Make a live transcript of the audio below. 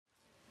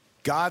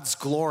God's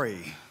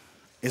glory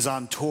is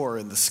on tour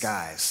in the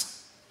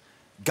skies.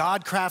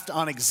 Godcraft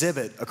on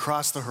exhibit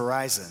across the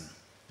horizon.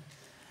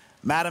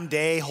 Madam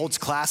Day holds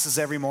classes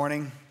every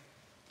morning.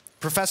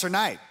 Professor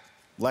Knight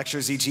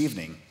lectures each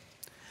evening.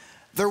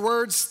 Their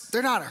words,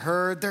 they're not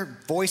heard, their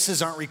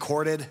voices aren't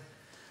recorded,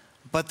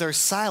 but their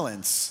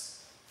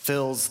silence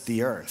fills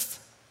the earth.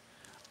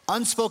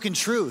 Unspoken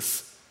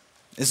truth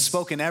is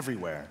spoken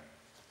everywhere.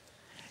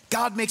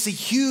 God makes a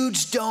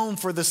huge dome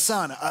for the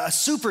sun, a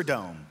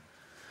superdome.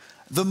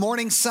 The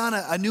morning sun,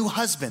 a new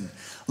husband,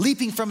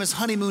 leaping from his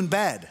honeymoon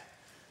bed.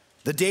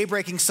 The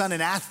day-breaking sun,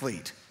 an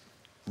athlete,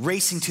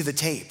 racing to the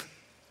tape.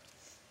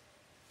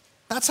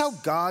 That's how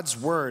God's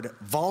word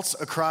vaults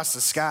across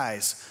the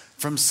skies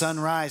from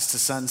sunrise to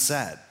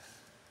sunset.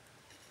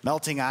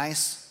 Melting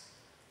ice,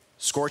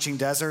 scorching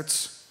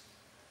deserts,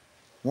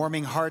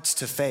 warming hearts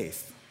to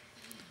faith.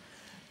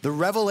 The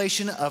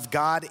revelation of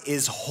God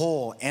is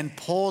whole and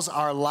pulls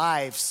our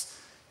lives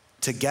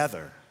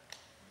together.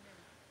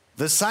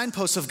 The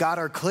signposts of God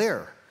are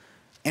clear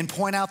and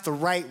point out the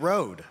right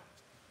road.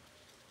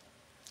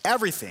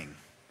 Everything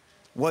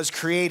was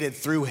created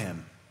through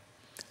him.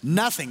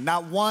 Nothing,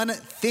 not one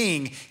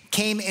thing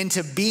came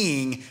into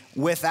being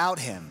without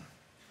him.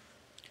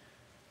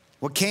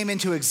 What came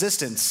into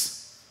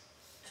existence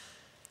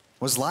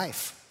was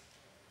life.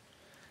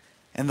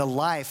 And the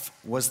life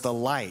was the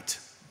light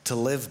to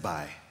live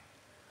by.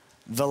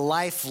 The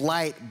life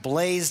light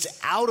blazed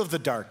out of the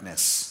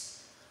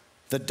darkness.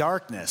 The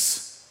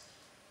darkness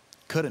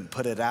couldn't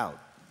put it out.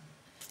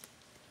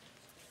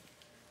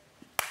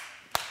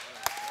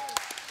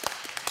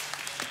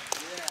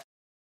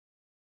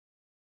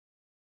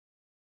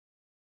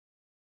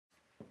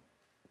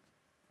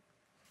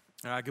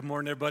 Good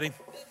morning, everybody. Good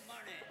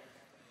morning.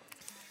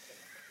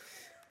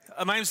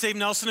 My name is Dave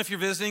Nelson, if you're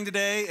visiting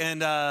today,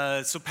 and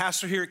so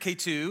pastor here at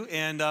K2,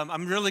 and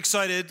I'm really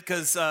excited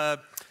because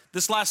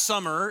this last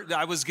summer,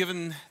 I was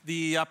given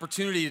the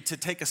opportunity to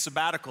take a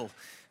sabbatical,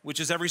 which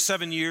is every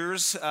 7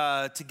 years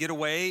to get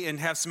away and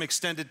have some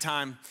extended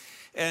time.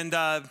 And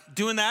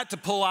doing that to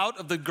pull out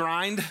of the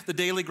grind, the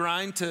daily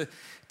grind, to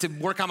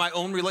work on my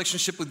own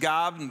relationship with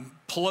God and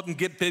pull up and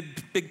get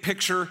big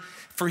picture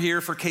for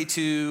here for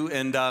K2.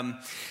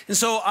 And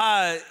so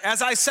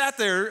as I sat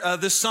there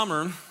this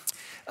summer,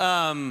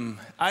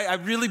 I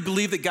really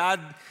believe that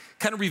God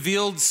kind of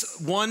revealed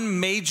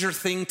one major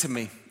thing to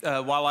me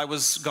while I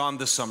was gone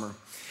this summer.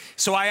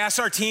 So I asked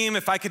our team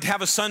if I could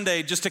have a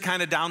Sunday just to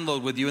kind of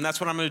download with you, and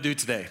that's what I'm going to do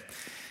today.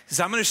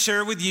 So I'm going to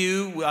share with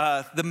you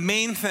the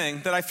main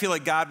thing that I feel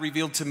like God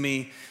revealed to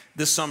me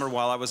this summer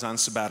while I was on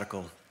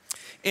sabbatical.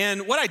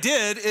 And what I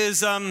did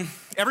is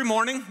every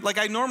morning, like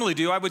I normally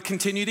do, I would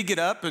continue to get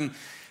up and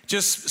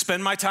just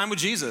spend my time with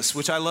Jesus,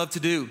 which I love to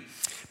do.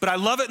 But I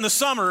love it in the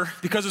summer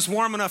because it's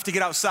warm enough to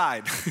get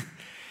outside.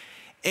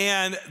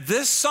 And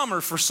this summer,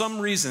 for some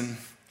reason,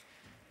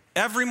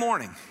 every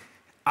morning,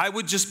 I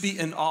would just be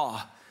in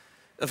awe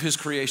of his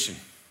creation.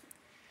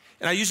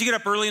 And I usually get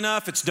up early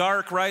enough, it's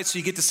dark, right? So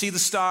you get to see the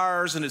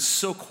stars and it's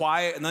so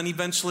quiet. And then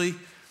eventually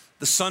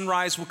the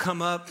sunrise will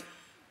come up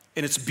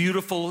and it's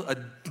beautiful, a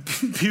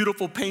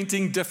beautiful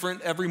painting,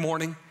 different every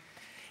morning.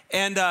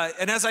 And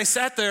as I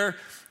sat there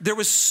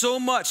was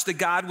so much that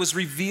God was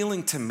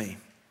revealing to me.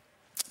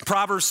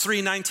 Proverbs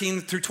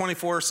 3:19 through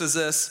 24 says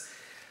this: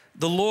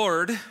 "The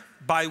Lord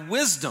by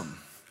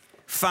wisdom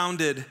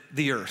founded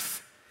the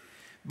earth.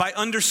 By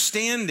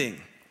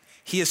understanding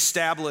he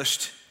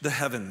established the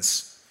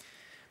heavens.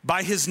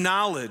 By his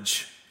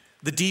knowledge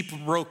the deep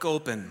broke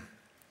open,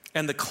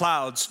 and the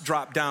clouds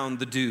dropped down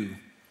the dew.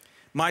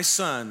 My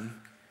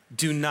son,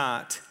 do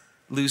not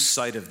lose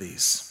sight of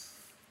these."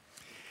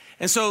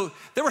 And so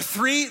there were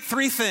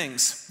three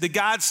things that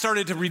God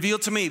started to reveal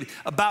to me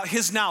about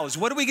his knowledge.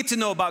 What do we get to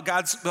know about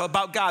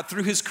God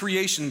through his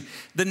creation?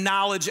 The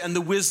knowledge and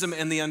the wisdom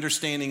and the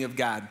understanding of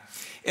God.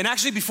 And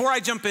actually, before I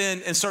jump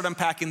in and start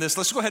unpacking this,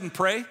 let's go ahead and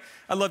pray.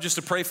 I'd love just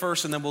to pray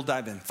first and then we'll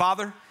dive in.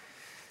 Father,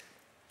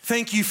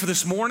 thank you for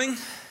this morning.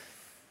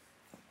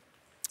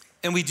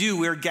 And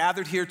we're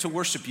gathered here to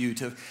worship you,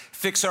 to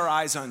fix our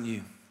eyes on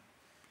you,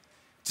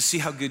 to see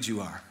how good you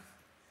are.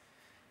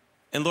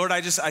 And Lord,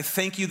 I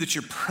thank you that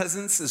your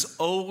presence is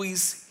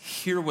always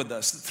here with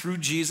us. Through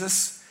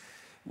Jesus,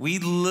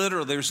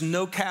 there's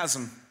no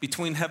chasm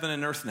between heaven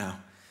and earth now.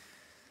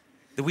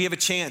 That we have a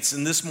chance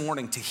in this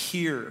morning to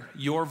hear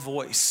your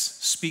voice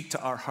speak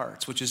to our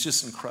hearts, which is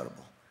just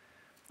incredible.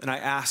 And I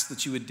ask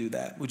that you would do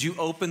that. Would you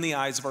open the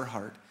eyes of our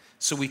heart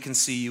so we can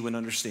see you and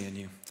understand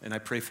you? And I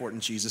pray for it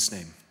in Jesus'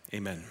 name,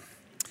 amen.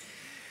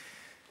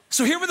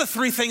 So here were the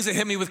three things that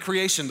hit me with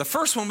creation. The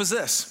first one was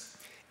this,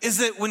 is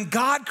that when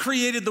God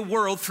created the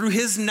world through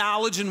his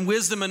knowledge and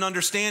wisdom and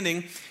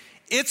understanding,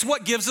 it's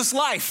what gives us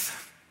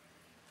life.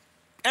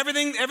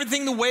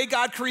 Everything the way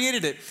God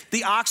created it,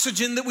 the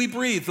oxygen that we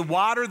breathe, the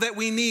water that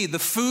we need, the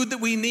food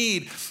that we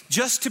need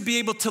just to be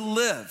able to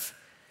live.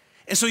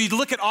 And so you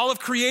look at all of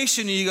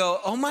creation and you go,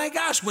 oh my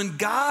gosh, when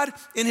God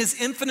in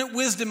his infinite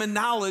wisdom and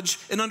knowledge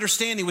and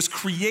understanding was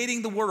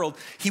creating the world,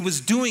 he was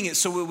doing it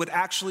so it would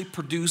actually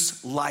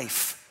produce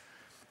life.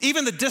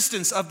 Even the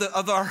distance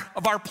of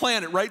our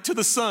planet, right, to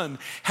the sun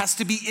has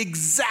to be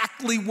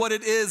exactly what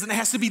it is, and it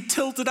has to be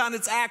tilted on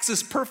its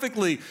axis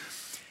perfectly.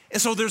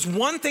 And so there's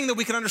one thing that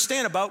we can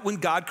understand about when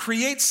God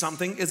creates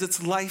something is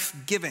it's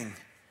life-giving.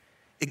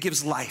 It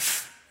gives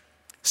life.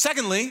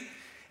 Secondly,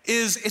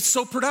 is it's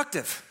so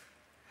productive.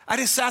 I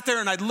just sat there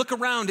and I'd look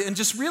around and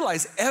just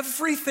realize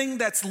everything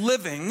that's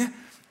living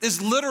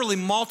is literally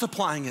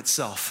multiplying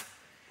itself.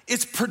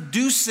 It's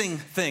producing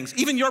things.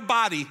 Even your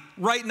body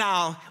right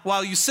now,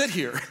 while you sit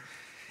here,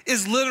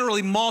 is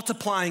literally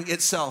multiplying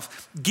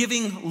itself,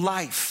 giving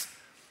life.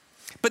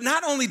 But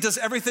not only does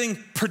everything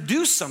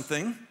produce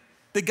something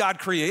that God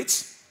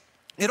creates,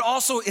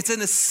 it's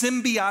in a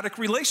symbiotic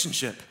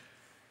relationship.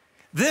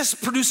 This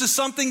produces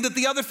something that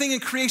the other thing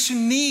in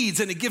creation needs,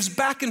 and it gives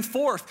back and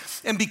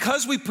forth. And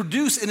because we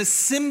produce in a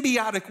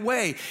symbiotic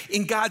way,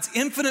 in God's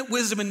infinite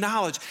wisdom and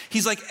knowledge,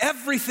 he's like,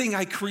 everything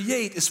I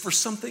create is for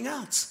something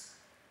else.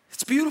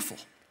 It's beautiful.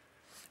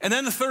 And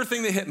then the third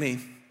thing that hit me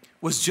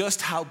was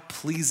just how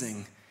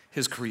pleasing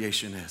his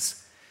creation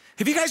is.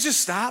 Have you guys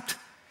just stopped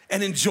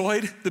and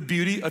enjoyed the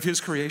beauty of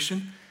his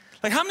creation?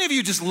 Like, how many of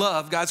you just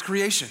love God's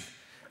creation,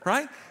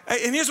 right?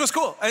 And here's what's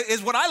cool,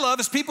 is what I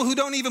love is people who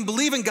don't even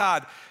believe in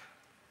God,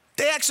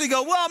 they actually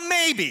go, well,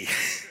 maybe,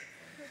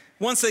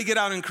 once they get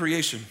out in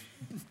creation.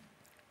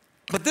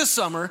 But this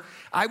summer,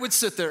 I would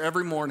sit there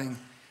every morning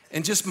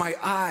and just my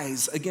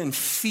eyes, again,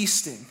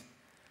 feasting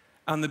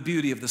on the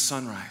beauty of the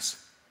sunrise.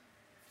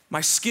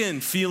 My skin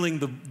feeling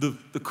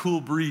the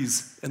cool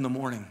breeze in the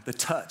morning, the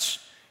touch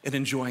and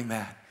enjoying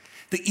that.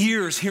 The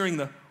ears hearing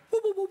the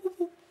whoop, whoop, whoop,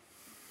 whoop,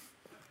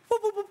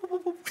 whoop, whoop,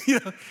 whoop, whoop. You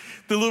know,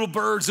 the little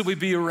birds that we'd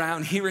be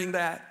around hearing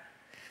that.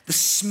 The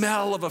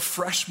smell of a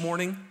fresh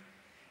morning,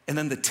 and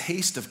then the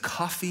taste of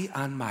coffee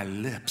on my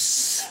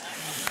lips.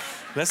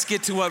 Let's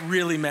get to what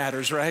really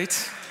matters,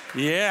 right?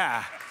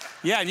 Yeah,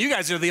 and you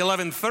guys are the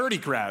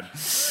 11:30 crowd.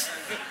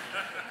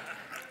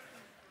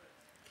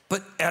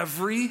 But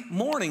every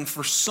morning,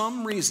 for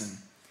some reason,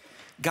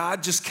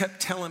 God just kept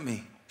telling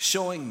me,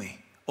 showing me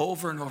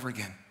over and over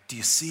again, do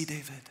you see,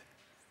 David?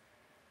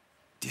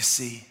 Do you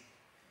see?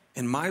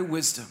 In my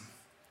wisdom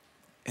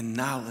and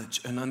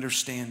knowledge and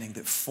understanding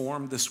that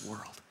formed this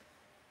world,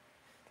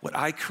 what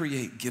I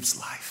create gives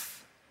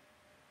life.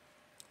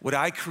 What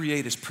I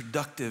create is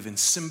productive and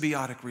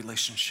symbiotic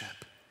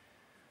relationship.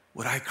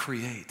 What I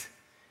create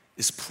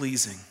is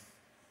pleasing.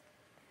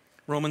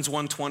 Romans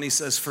 1:20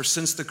 says, for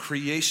since the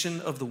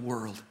creation of the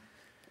world,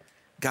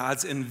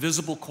 God's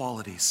invisible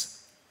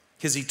qualities,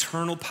 his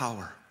eternal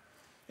power,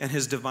 and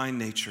his divine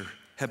nature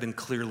have been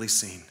clearly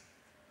seen,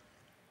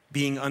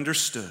 being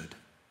understood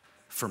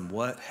from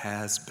what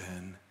has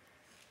been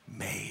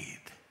made.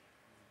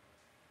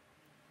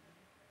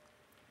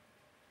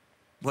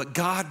 What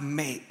God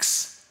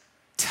makes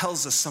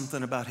tells us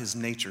something about his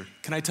nature.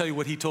 Can I tell you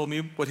what he told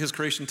me, what his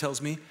creation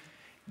tells me?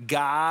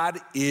 God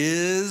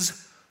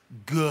is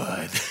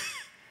good.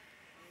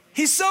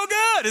 He's so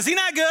good. Is he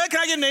not good? Can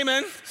I get an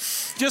amen?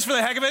 Just for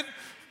the heck of it.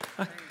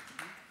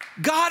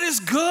 God is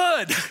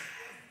good.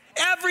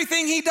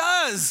 Everything he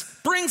does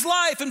brings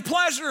life and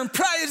pleasure and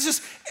pride. It's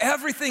just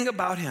everything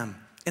about him.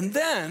 And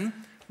then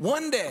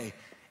one day,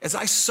 as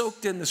I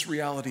soaked in this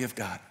reality of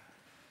God,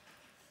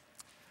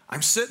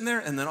 I'm sitting there,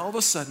 and then all of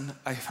a sudden,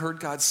 I heard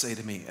God say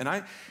to me, and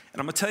I'm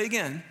gonna tell you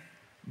again,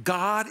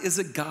 God is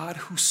a God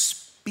who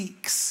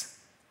speaks.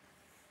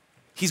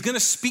 He's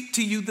gonna speak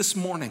to you this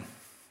morning,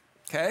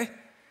 okay?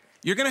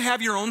 You're gonna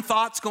have your own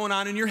thoughts going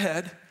on in your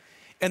head,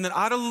 and then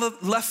out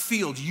of left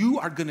field, you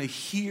are gonna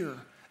hear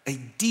a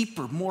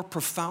deeper, more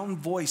profound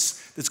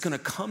voice that's gonna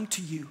come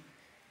to you,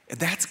 and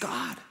that's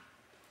God.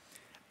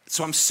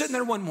 So I'm sitting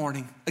there one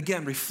morning,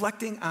 again,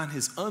 reflecting on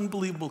his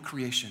unbelievable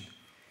creation,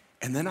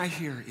 and then I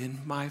hear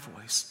in my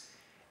voice,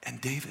 and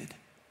David,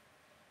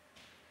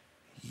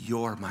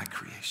 you're my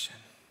creation.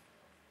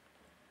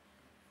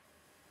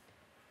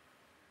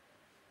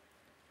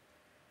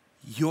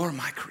 You're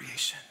my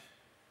creation.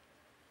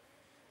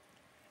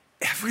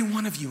 Every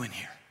one of you in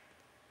here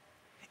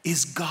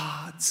is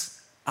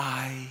God's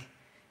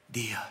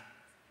idea.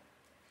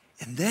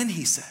 And then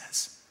he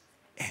says,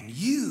 and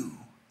you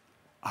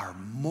are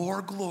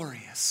more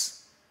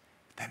glorious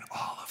than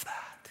all of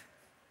that.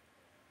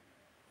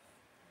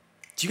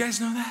 Do you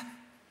guys know that?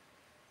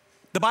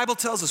 The Bible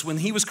tells us when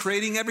he was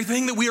creating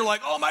everything that we are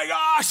like, oh my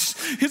gosh,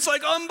 it's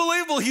like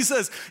unbelievable. He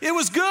says, it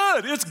was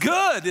good, it's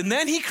good. And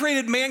then he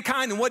created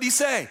mankind, and what did he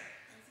say?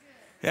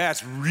 Yeah,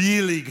 it's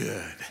really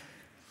good.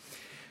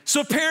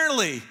 So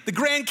apparently, the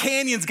Grand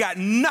Canyon's got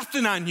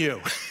nothing on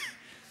you.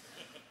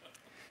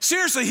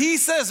 Seriously, he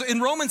says,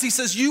 in Romans, he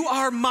says,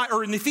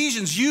 or in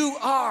Ephesians, you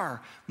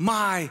are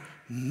my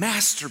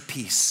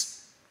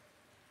masterpiece.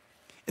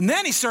 And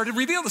then he started to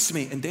reveal this to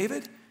me. And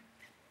David,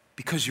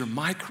 because you're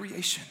my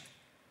creation,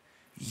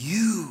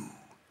 you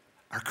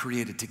are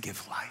created to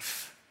give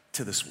life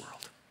to this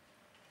world.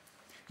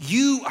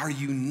 You are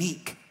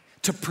unique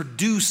to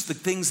produce the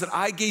things that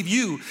I gave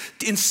you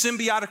in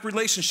symbiotic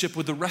relationship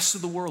with the rest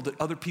of the world that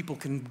other people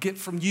can get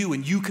from you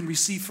and you can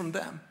receive from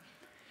them.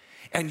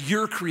 And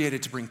you're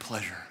created to bring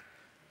pleasure,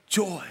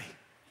 joy,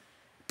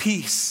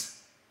 peace,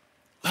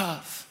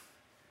 love,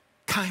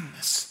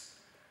 kindness,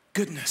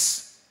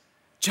 goodness,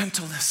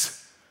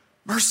 gentleness,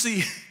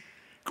 mercy,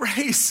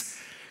 grace.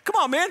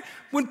 Come on, man.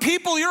 When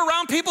you're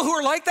around people who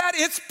are like that,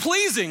 it's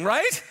pleasing,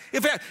 right?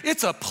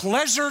 It's a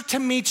pleasure to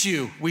meet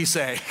you, we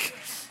say,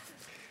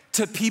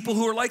 to people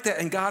who are like that.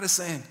 And God is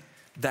saying,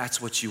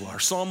 that's what you are.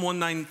 Psalm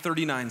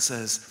 139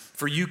 says,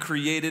 for you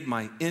created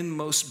my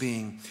inmost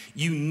being.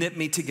 You knit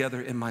me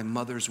together in my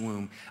mother's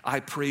womb.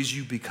 I praise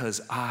you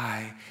because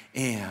I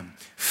am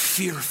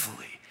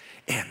fearfully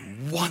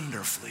and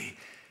wonderfully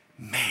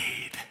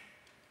made.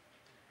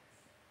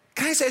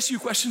 Can I just ask you a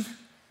question?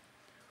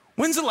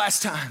 When's the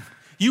last time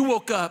you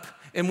woke up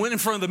and went in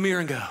front of the mirror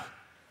and go,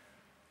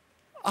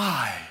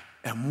 I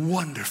am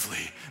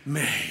wonderfully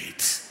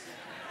made?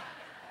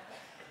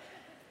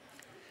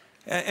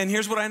 And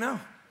here's what I know.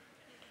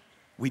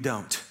 We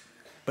don't.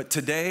 But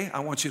today, I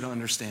want you to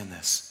understand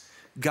this.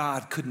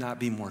 God could not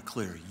be more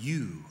clear.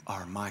 You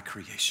are my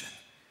creation.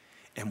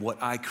 And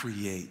what I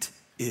create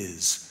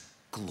is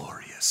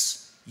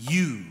glorious.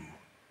 You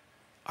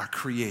are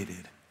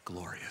created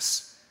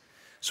glorious.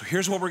 So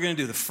here's what we're going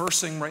to do. The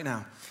first thing right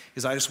now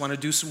is I just want to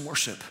do some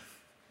worship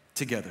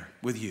together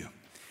with you.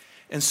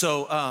 And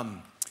so,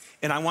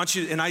 and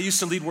I used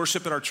to lead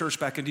worship at our church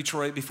back in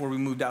Detroit before we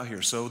moved out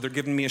here. So they're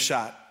giving me a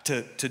shot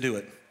to do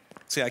it.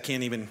 See, I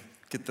can't even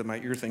get my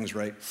ear things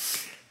right.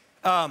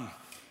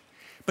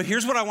 But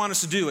here's what I want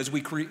us to do as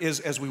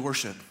we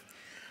worship.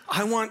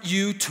 I want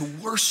you to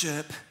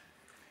worship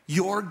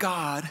your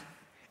God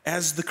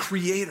as the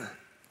creator.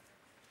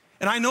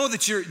 And I know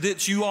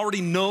that you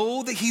already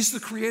know that he's the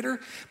creator,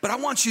 but I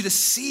want you to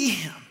see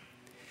him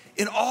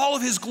in all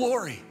of his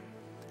glory.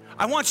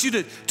 I want you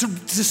to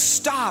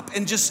stop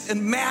and just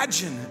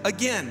imagine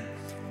again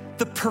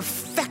the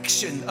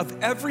perfection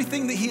of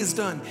everything that he has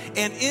done.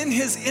 And in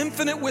his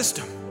infinite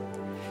wisdom,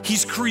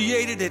 he's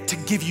created it to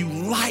give you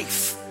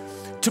life,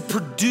 to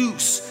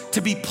produce,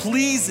 to be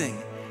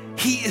pleasing.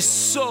 He is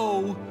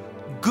so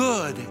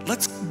good.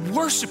 Let's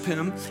worship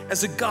him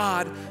as a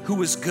God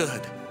who is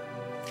good.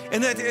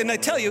 And I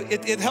tell you,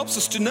 it helps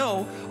us to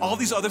know all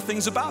these other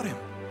things about him.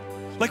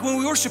 Like when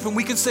we worship him,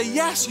 we can say,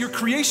 yes, your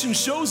creation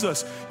shows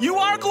us you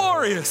are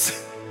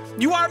glorious.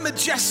 You are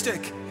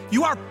majestic.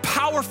 You are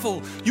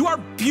powerful. You are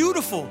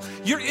beautiful.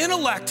 Your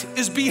intellect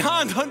is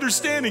beyond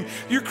understanding.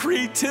 Your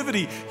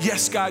creativity,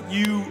 yes, God,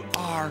 you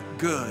are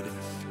good.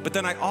 But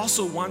then I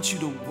also want you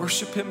to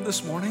worship him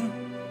this morning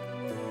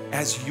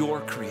as your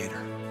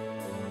creator.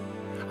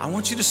 I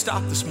want you to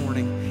stop this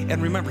morning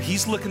and remember,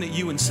 he's looking at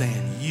you and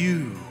saying,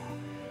 you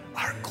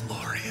are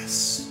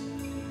glorious.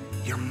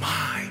 You're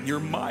mine. You're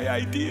my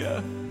idea.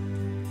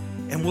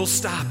 And we'll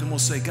stop and we'll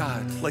say,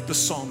 God, like the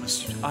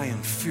psalmist, I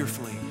am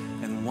fearfully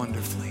and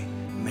wonderfully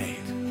made.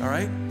 All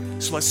right?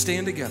 So let's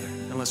stand together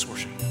and let's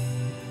worship.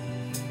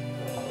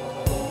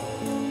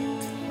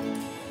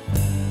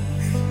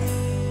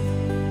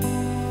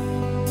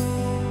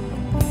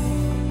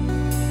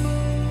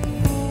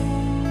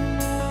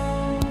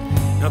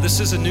 Now, this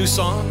is a new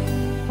song.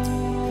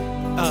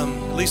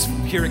 At least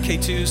here at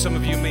K2, some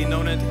of you may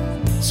know it.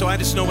 So I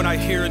just know when I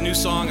hear a new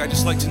song, I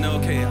just like to know,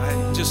 okay,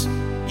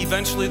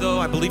 eventually though,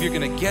 I believe you're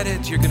gonna get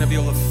it. You're gonna be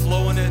able to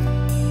flow in it.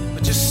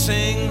 But just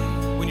sing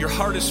when your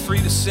heart is free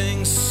to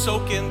sing.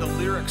 Soak in, the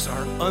lyrics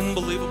are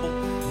unbelievable.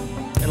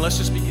 And let's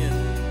just begin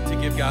to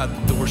give God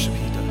the worship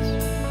he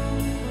does.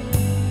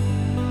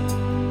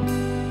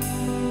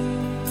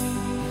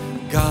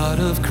 God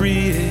of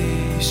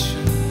creation.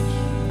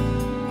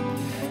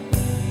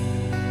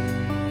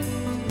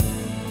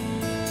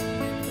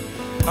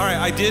 All right,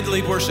 I did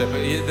lead worship.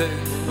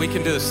 We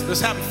can do this.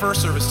 This happened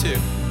first service too.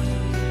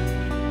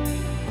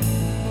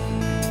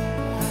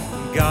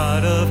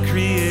 God of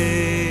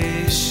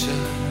creation,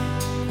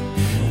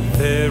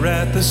 there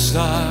at the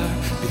start,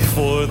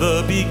 before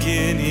the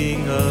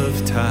beginning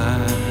of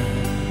time.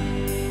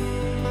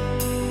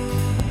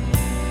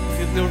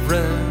 In the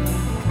realm,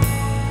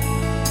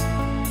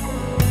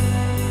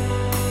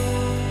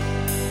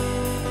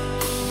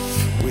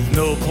 with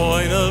no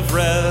point of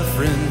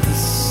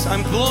reference.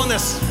 I'm blowing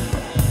this.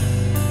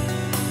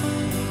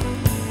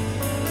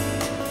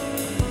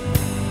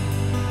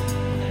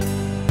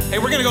 Hey,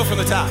 we're gonna go from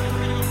the top.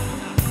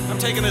 I'm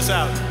taking this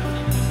out.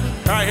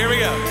 All right, here we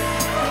go.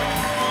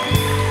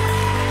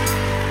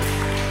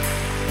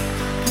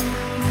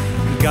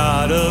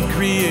 God of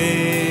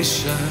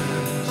creation,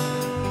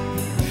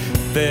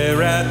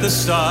 there at the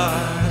start,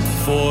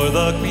 for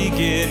the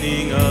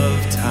beginning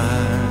of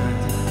time,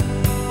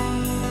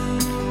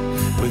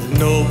 with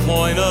no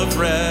point of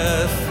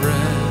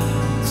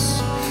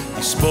reference,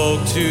 you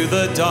spoke to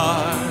the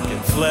dark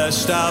and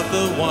fleshed out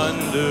the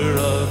wonder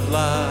of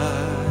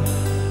life.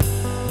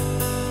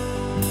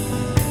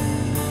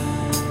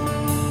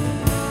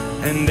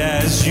 And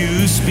as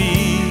you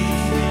speak,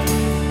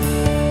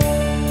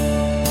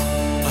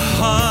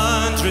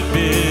 100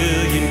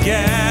 billion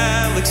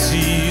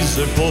galaxies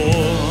are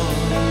born.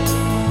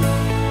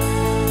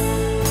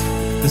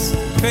 This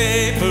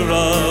vapor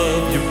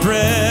of your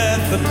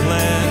breath, the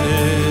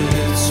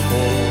planets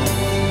form.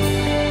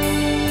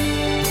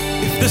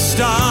 If the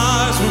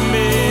stars were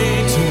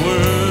made to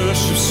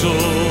worship, so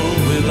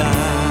will I.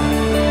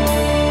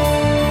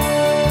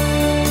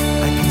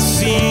 I can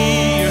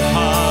see your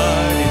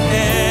heart in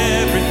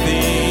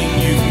everything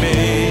you've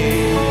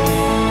made.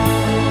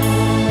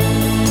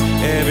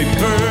 Every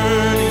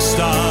burning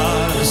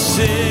star, a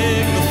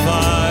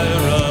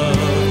signifier of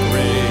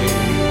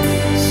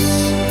grace.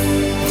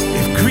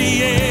 If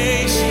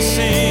creation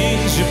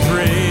sings your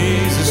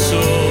praises,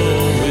 so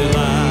will I.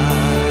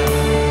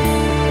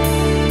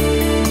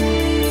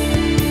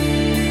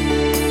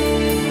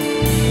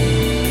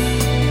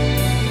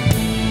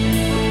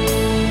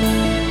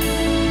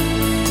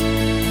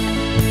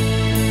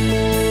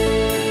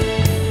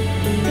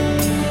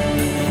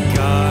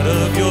 God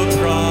of your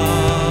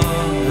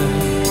promise,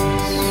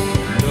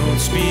 don't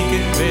speak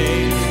in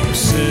vain, no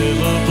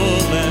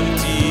syllable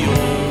empty or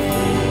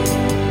void.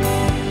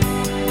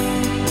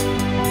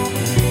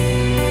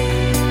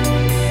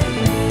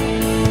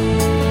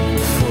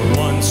 For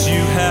once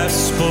you have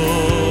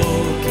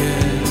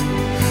spoken,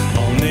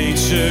 all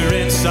nature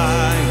and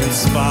science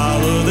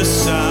follow the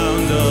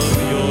sound of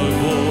your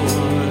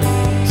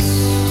voice.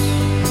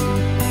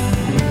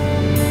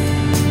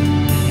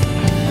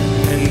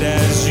 And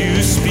as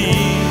you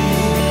speak,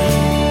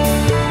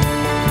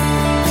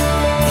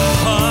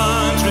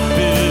 100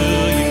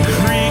 billion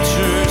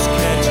creatures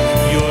catch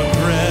your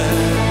breath,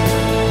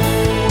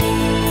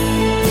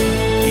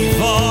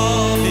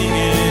 evolving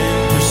in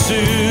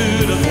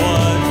pursuit of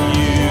what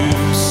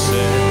you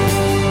said.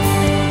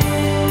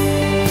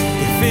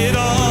 If it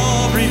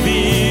all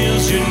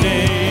reveals your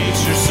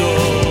nature, so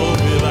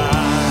will I.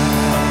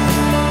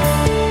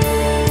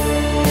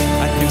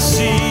 I can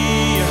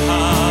see your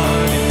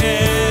heart in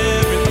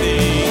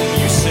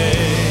everything you say.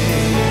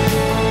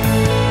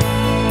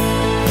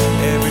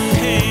 Every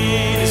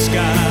painted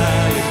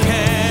sky, a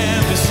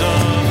canvas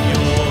of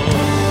your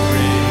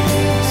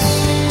grace.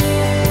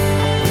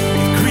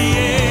 If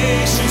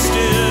creation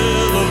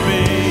still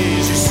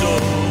obeys you, so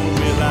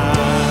will I.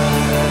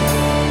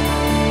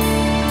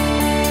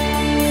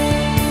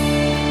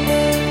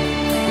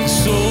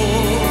 So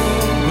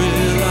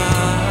will I.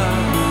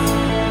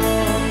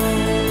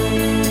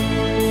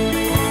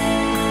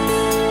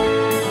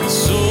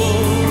 So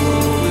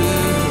will I.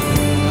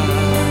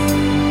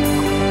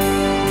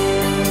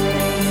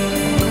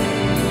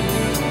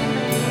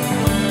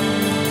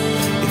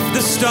 If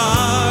the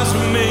stars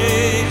were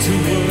made to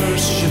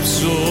worship,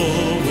 so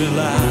will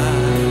I.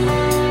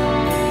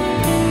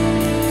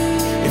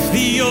 If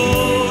the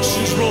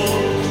oceans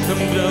roll,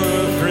 come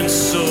deliverance,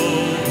 so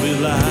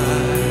will I.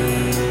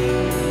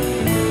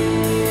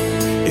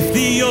 If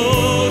the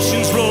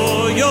oceans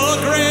roar your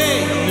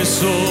greatness,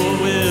 so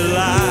will I.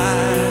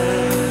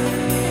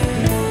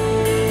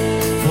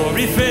 For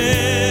if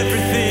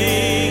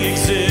everything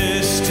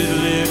exists to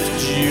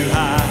lift you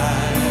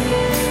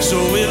high, so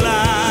will I.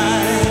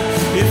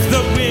 If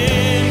the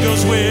wind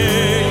goes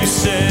where you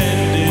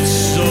send it,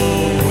 so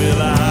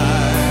will I.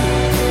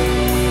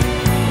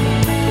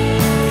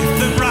 If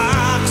the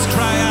rocks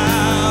cry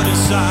out in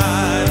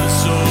silence,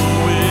 so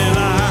will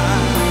I.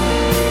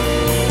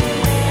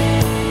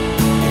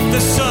 If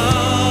the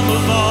sum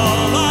of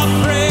all our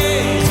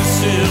praises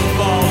still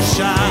falls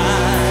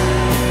shine,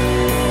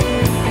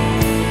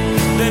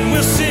 then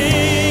we'll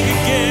sing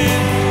again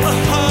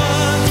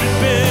 100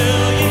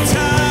 billion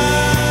times.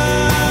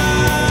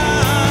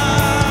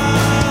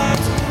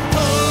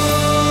 Oh,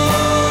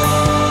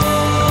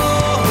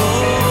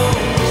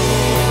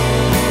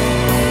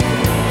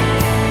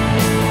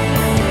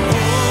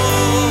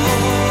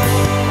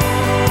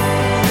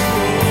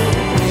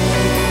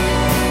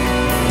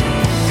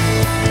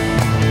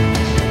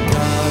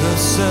 God of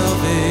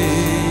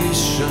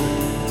salvation,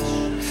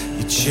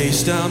 you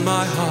chased down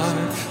my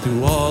heart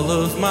through all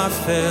of my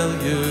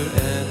failure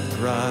and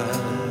pride.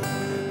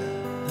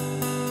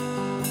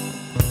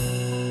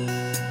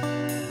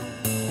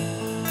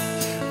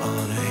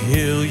 On a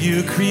hill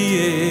you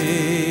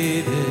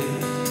created,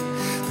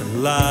 the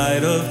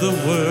light of the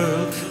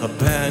world,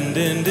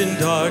 abandoned in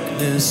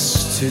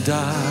darkness to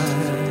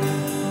die.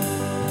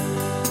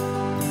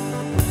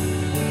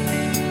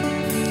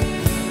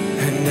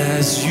 And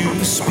as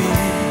you speak,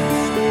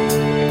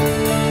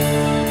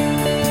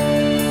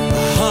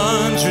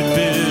 100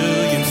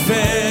 billion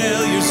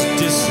failures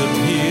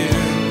disappear.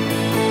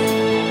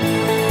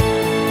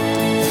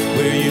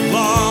 Where you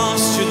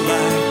lost your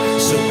light,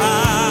 so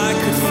I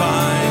could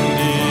find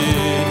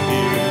it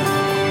here.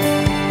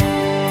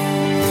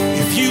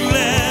 If you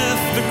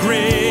left the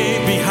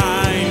grave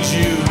behind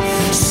you,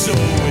 so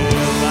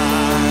will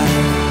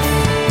I.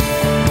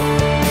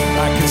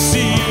 I can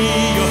see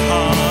your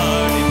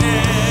heart in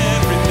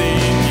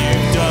everything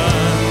you've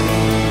done.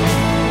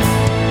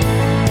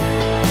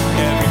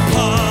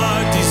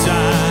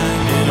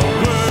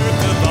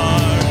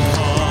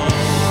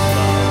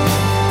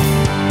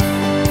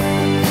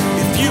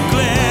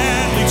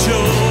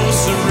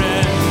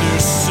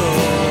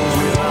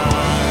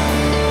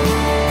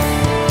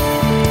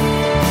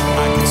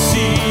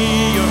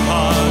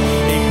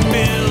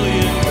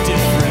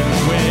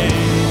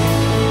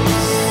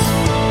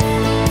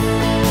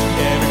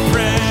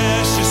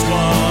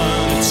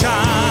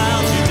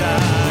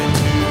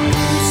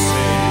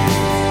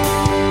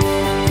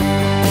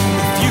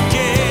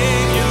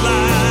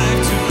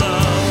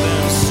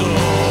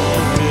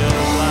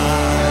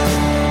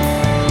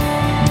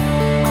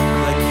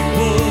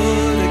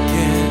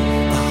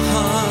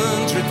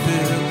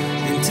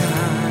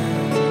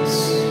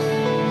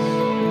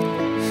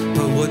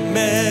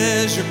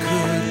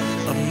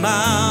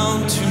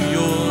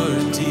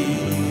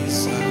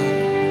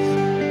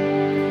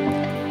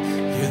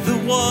 the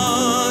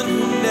one who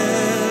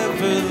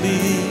never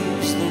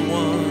leaves the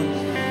one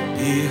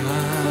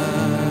behind.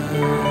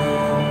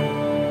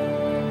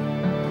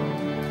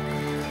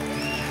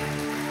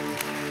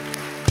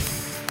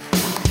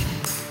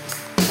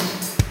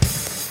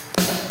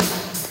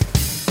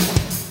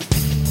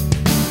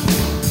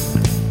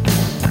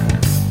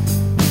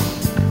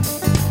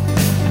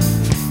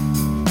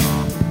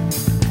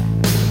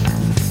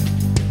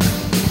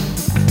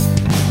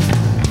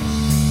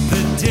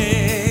 The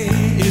day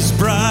is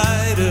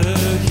brighter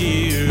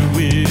here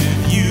with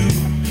you.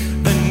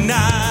 The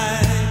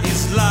night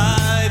is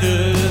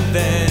lighter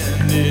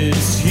than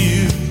its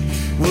hue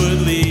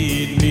would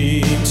lead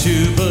me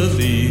to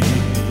believe,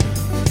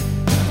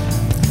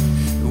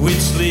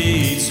 which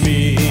leads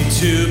me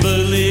to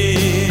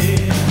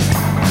believe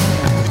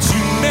that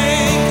you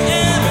make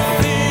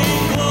everything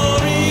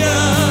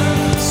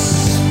glorious.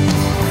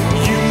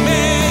 You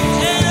make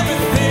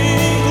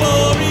everything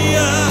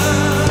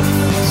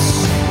glorious.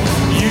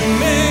 You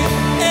make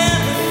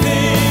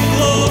everything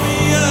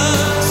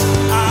glorious.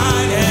 I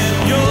am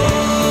yours.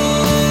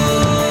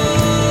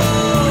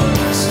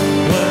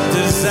 What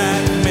does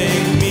that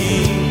make me?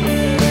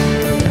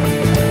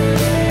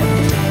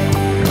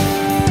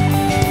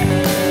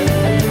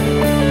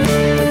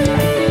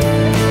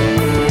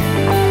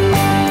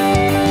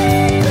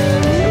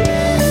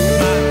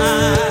 My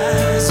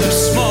eyes are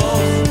small,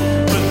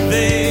 but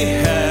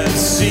they have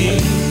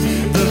seen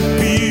the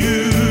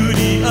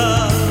beauty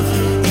of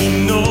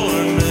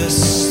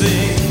enormous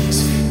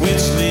things,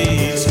 which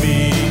leads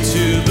me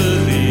to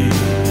believe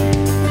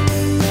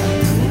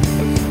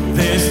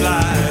there's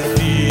life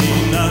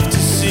enough to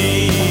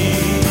see.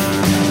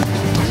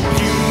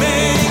 You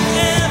make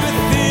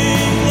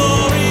everything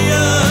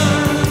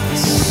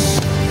glorious.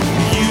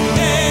 You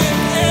make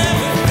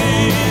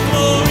everything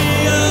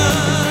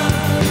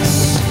glorious.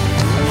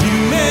 You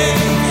make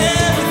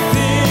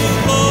everything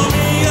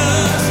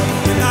glorious,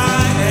 and I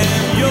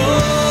am yours.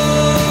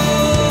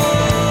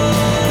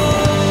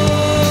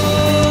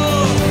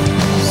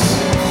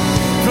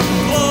 From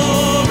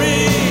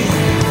glory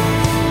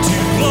to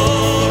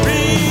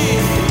glory,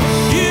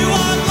 you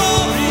are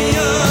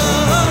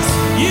glorious.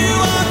 You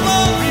are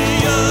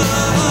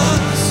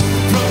glorious.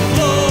 From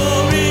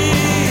glory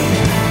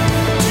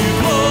to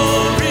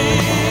glory,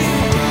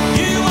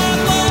 you are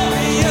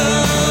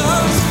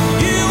glorious.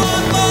 You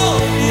are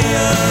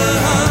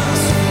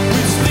glorious,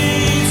 which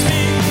leads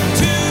me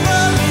to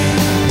believe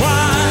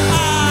why I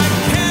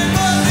can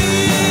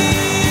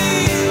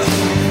believe.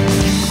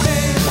 You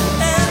make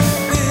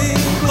everything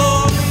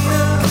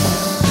glorious.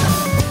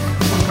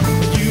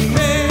 You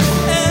make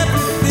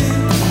everything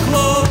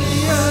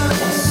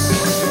glorious.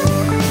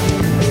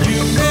 You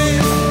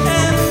make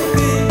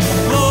everything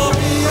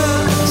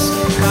glorious.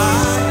 I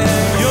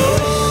am yours.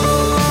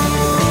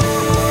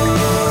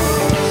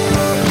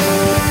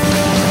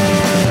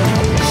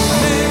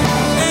 Make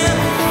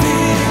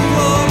everything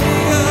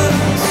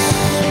glorious.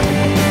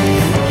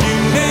 You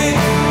make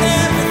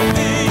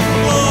everything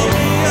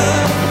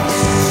glorious.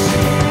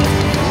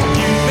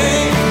 You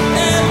make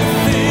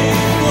everything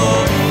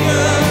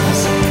glorious.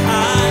 I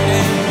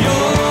am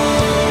yours.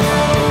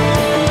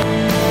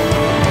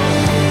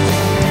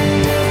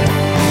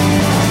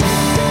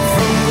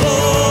 From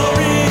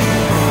glory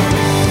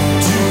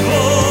to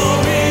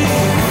glory,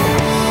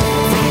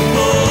 from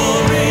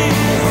glory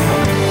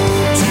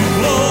to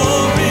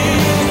glory,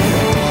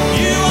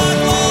 you are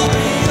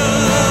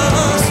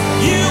glorious.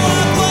 You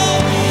are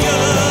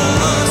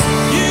glorious.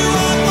 You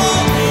are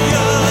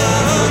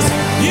glorious.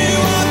 You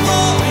are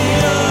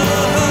glorious.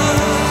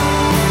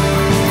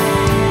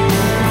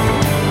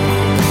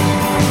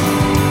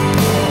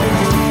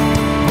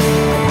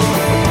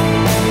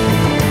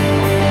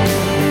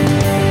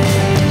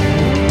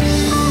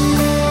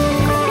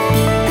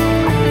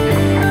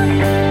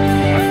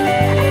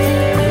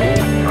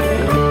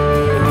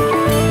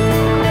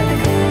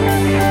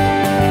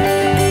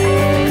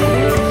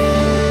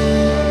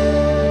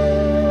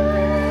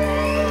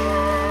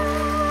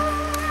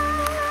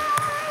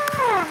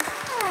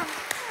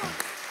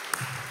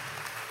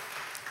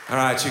 All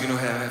right, you can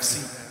have a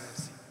seat.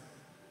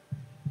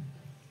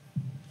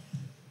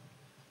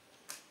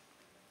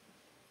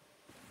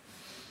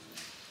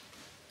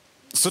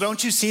 So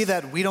don't you see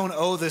that we don't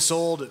owe this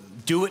old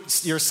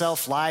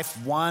do-it-yourself life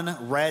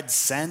one red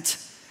cent?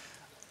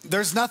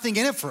 There's nothing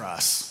in it for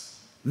us.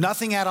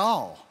 Nothing at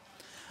all.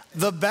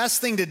 The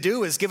best thing to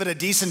do is give it a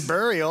decent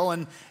burial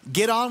and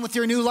get on with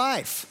your new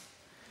life.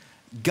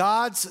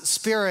 God's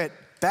Spirit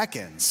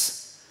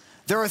beckons.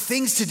 There are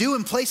things to do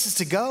and places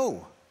to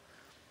go.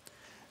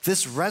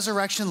 This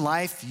resurrection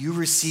life you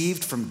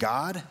received from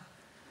God,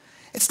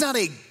 it's not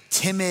a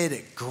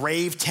timid,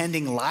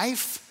 grave-tending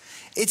life.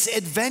 It's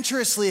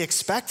adventurously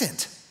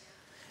expectant.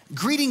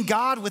 Greeting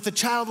God with a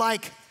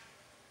childlike,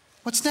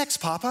 "What's next,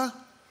 Papa?"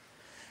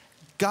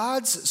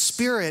 God's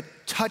Spirit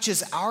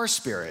touches our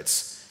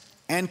spirits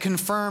and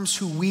confirms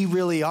who we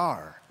really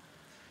are.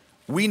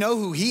 We know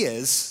who He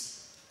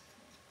is,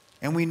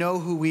 and we know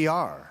who we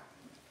are,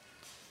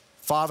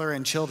 Father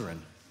and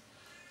children.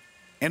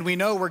 And we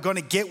know we're going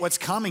to get what's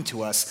coming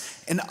to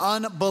us, an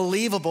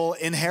unbelievable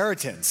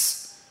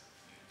inheritance.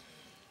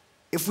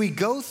 If we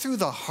go through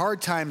the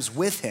hard times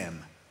with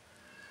him,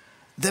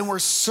 then we're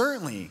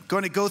certainly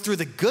going to go through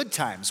the good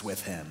times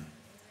with him.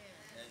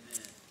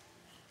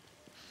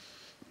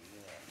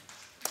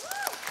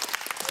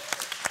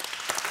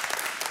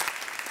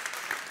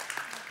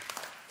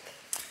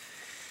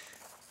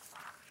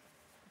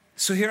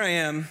 So here I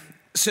am,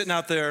 sitting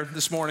out there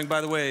this morning.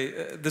 By the way,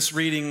 this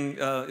reading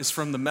is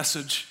from the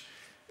Message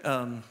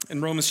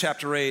in Romans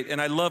chapter 8.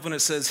 And I love when it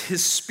says,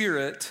 his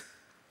Spirit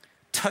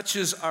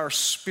touches our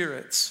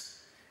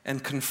spirits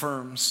and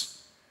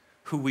confirms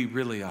who we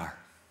really are.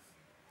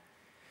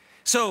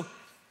 So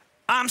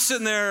I'm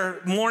sitting there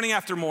morning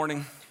after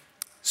morning,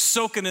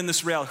 soaking in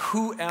this reality.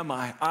 Who am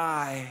I?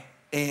 I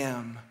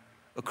am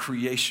a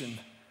creation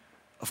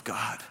of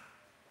God.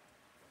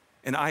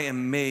 And I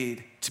am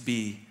made to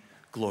be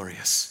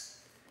glorious.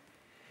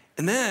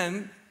 And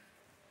then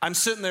I'm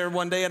sitting there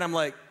one day and I'm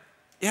like,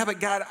 yeah, but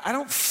God, I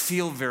don't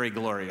feel very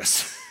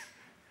glorious.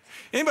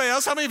 Anybody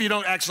else? How many of you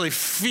don't actually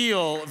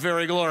feel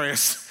very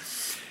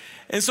glorious?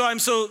 And so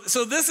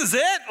so this is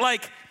it,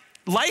 like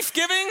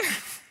life-giving,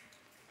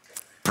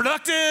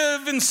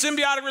 productive and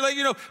symbiotic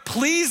related,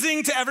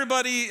 pleasing to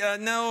everybody.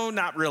 No,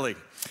 not really.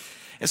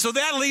 And so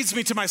that leads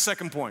me to my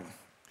second point.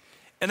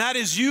 And that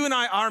is, you and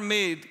I are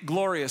made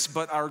glorious,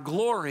 but our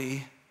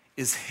glory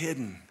is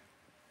hidden.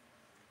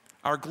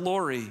 Our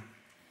glory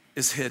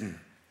is hidden.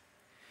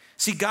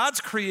 See,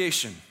 God's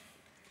creation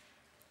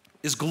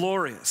is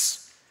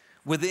glorious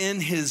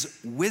within his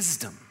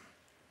wisdom,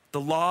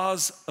 the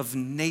laws of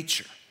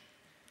nature.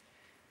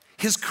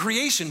 His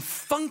creation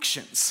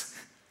functions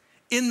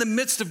in the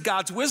midst of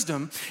God's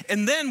wisdom,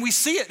 and then we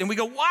see it and we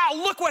go, wow,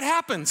 look what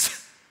happens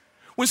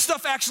when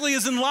stuff actually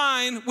is in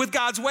line with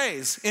God's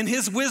ways, in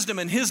his wisdom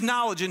and his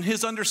knowledge and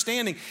his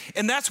understanding.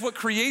 And that's what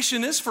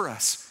creation is for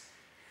us.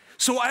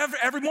 So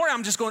every morning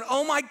I'm just going,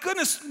 oh my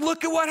goodness,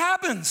 look at what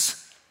happens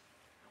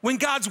when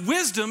God's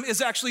wisdom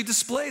is actually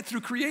displayed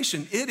through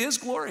creation. It is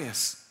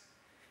glorious.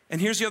 And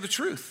here's the other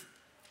truth.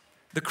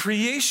 The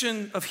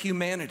creation of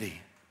humanity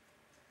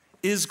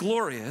is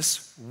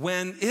glorious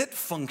when it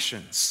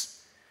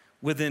functions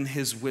within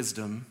his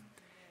wisdom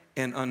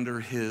and under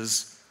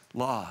his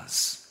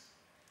laws.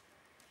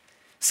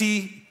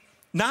 See,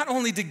 not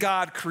only did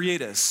God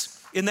create us,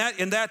 in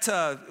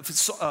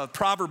that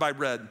proverb I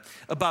read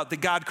about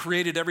that God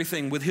created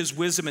everything with his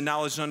wisdom and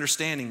knowledge and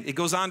understanding, it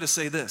goes on to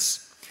say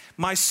this,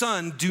 my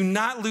son, do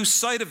not lose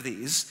sight of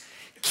these.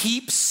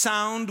 Keep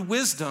sound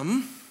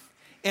wisdom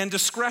and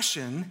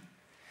discretion.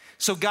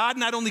 So God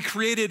not only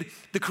created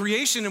the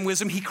creation in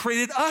wisdom, he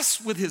created us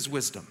with his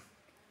wisdom.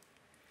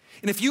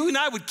 And if you and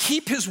I would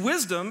keep his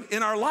wisdom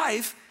in our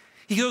life,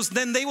 he goes,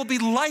 then they will be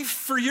life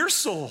for your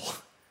soul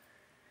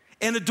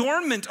and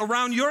adornment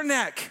around your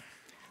neck.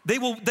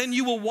 Then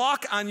you will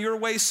walk on your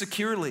way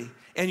securely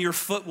and your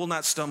foot will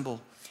not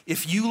stumble.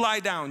 If you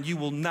lie down, you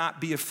will not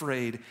be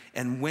afraid.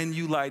 And when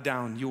you lie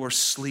down, your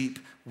sleep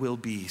will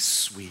be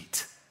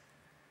sweet.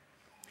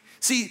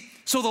 See,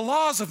 so the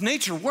laws of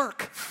nature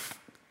work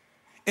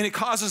and it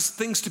causes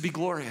things to be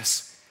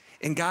glorious.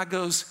 And God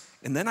goes,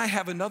 and then I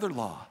have another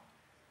law.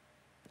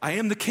 I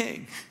am the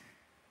king.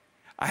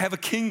 I have a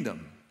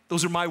kingdom.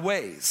 Those are my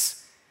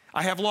ways.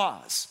 I have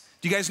laws.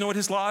 Do you guys know what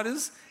his law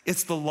is?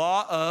 It's the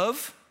law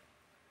of,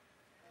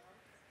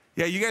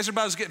 yeah, you guys are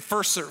about as good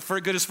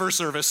as first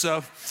service,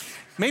 so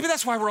maybe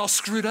that's why we're all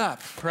screwed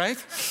up,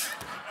 right?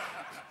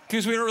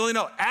 Because we don't really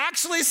know.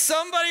 Actually,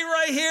 somebody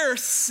right here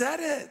said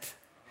it.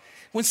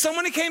 When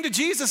someone came to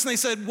Jesus and they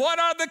said, what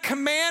are the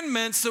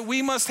commandments that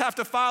we must have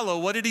to follow?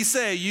 What did he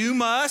say? You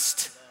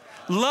must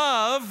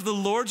love the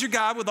Lord your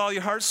God with all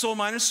your heart, soul,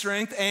 mind, and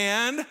strength,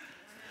 and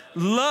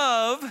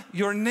love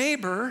your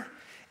neighbor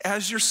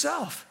as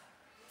yourself.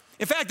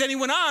 In fact, then he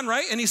went on,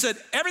 right? And he said,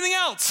 everything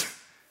else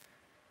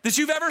that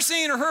you've ever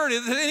seen or heard,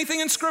 anything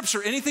in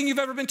scripture, anything you've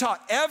ever been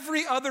taught,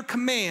 every other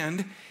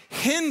command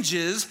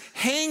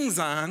hangs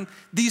on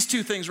these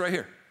two things right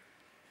here.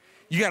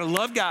 You gotta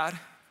love God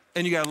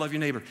and you gotta love your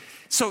neighbor.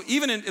 So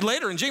even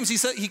later in James,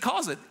 he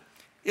calls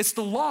it's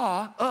the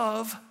law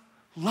of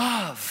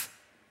love.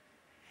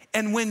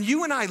 And when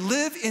you and I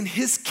live in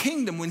his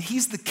kingdom, when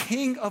he's the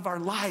king of our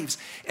lives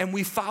and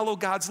we follow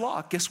God's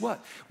law, guess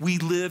what? We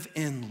live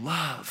in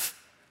love.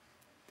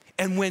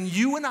 And when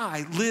you and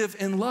I live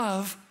in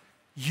love,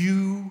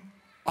 you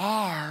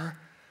are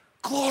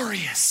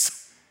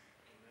glorious.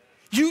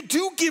 You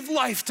do give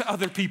life to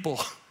other people.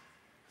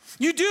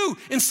 You do.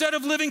 Instead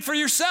of living for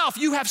yourself,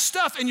 you have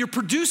stuff and you're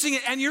producing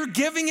it and you're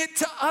giving it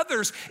to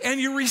others and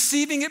you're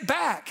receiving it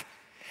back.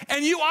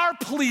 And you are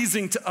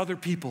pleasing to other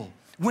people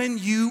when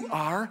you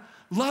are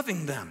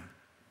loving them.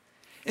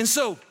 And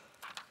so,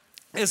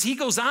 as he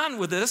goes on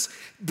with this,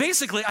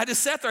 basically, I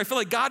just sat there. I feel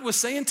like God was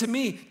saying to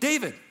me,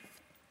 David,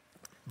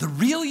 the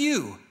real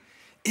you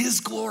is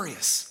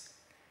glorious.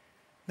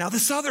 Now,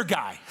 this other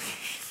guy,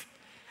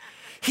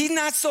 he's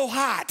not so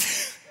hot.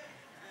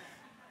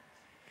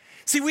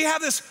 See, we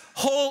have this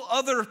whole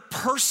other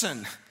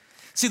person.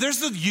 See, there's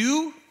the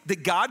you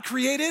that God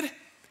created,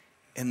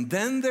 And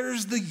then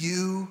there's the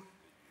you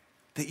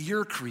that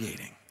you're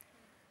creating.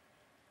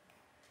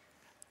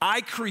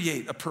 I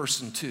create a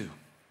person too.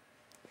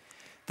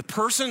 The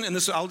person, and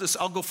this,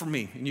 I'll go for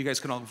me, and you guys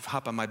can all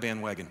hop on my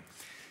bandwagon,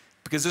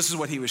 because this is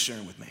what he was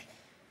sharing with me.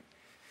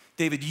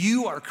 David,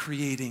 you are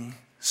creating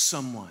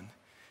someone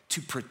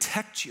to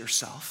protect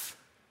yourself,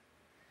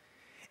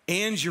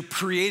 and you're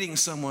creating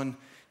someone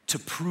to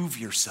prove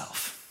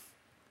yourself.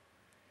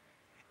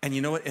 And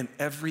you know what? And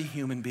every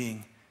human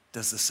being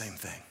does the same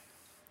thing.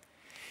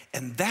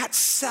 And that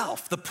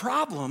self, the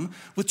problem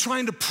with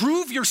trying to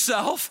prove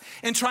yourself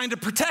and trying to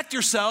protect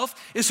yourself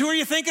is, who are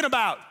you thinking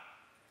about?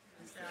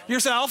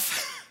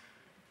 Yourself.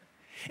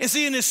 And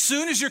see, and as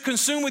soon as you're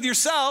consumed with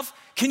yourself,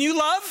 can you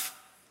love?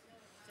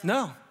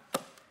 No.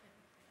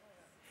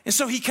 And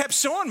so he kept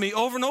showing me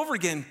over and over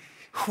again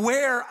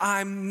where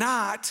I'm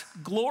not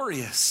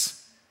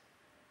glorious.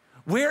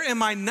 Where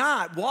am I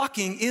not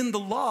walking in the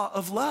law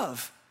of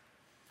love?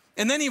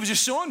 And then he was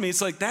just showing me,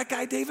 it's like, that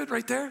guy David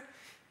right there,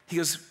 he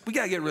goes, we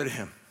gotta get rid of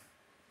him.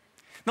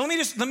 Now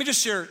let me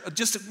just share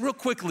just real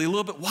quickly a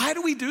little bit. Why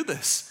do we do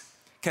this?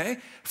 Okay,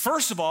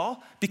 first of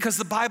all, because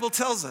the Bible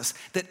tells us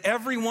that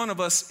every one of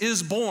us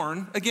is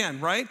born, again,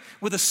 right,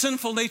 with a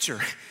sinful nature.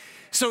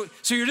 So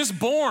you're just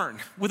born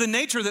with a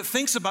nature that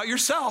thinks about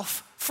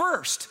yourself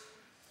first.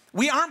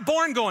 We aren't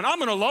born going, I'm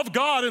gonna love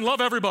God and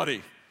love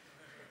everybody.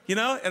 You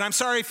know, and I'm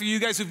sorry for you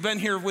guys who've been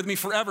here with me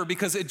forever,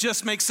 because it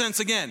just makes sense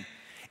again.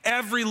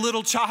 Every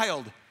little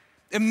child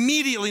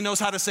immediately knows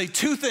how to say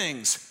two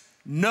things: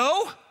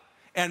 no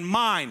and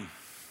mine.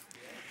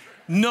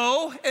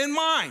 No and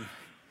mine.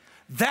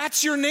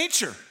 That's your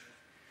nature.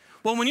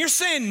 Well, when you're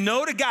saying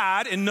no to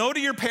God and no to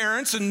your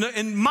parents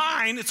and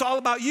mine, it's all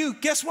about you.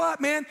 Guess what,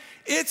 man?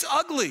 It's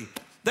ugly.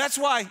 That's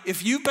why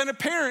if you've been a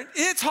parent,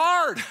 it's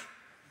hard,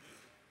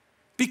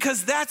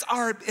 because that's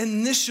our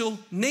initial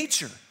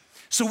nature.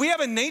 So we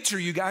have a nature,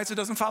 you guys, that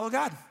doesn't follow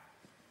God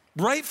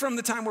right from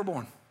the time we're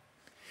born.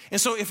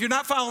 And so if you're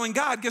not following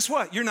God, guess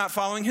what? You're not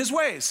following his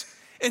ways,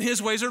 and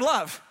his ways are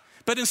love.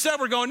 But instead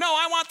we're going, no,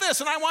 I want this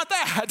and I want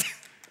that.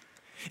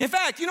 In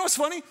fact, you know what's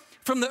funny?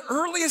 From the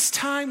earliest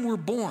time we're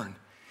born,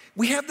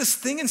 we have this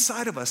thing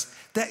inside of us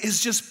that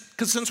is just,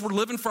 because since we're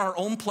living for our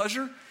own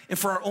pleasure and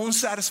for our own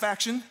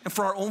satisfaction and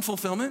for our own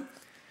fulfillment,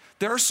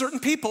 there are certain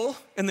people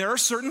and there are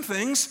certain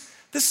things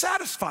that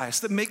satisfy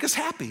us, that make us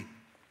happy.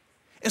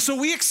 And so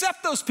we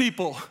accept those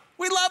people.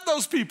 We love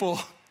those people.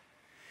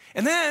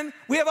 And then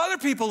we have other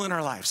people in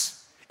our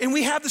lives. And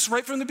we have this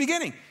right from the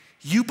beginning.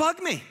 You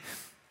bug me.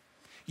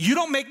 You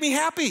don't make me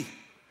happy.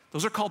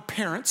 Those are called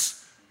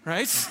parents,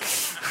 right?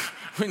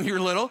 When you're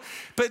little.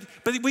 But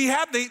we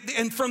have,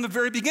 and from the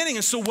very beginning.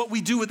 And so what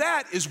we do with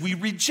that is we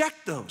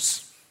reject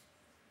those.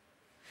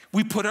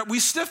 We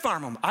stiff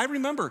arm them. I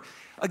remember,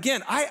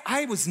 again,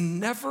 I was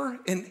never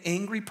an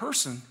angry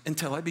person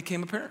until I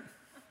became a parent.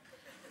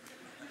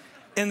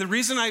 And the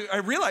reason I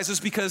realize is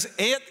because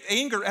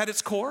anger at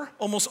its core,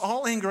 almost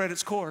all anger at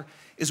its core,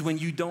 is when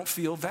you don't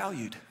feel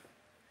valued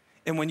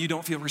and when you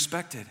don't feel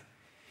respected.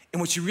 And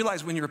what you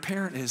realize when you're a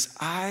parent is,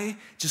 I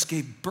just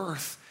gave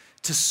birth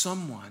to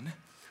someone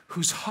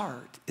whose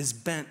heart is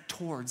bent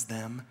towards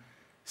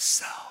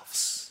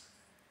themselves.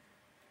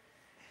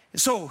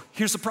 And so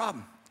here's the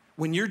problem.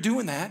 When you're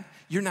doing that,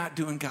 you're not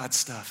doing God's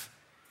stuff.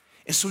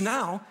 And so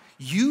now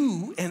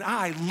you and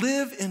I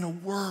live in a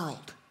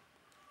world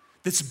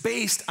that's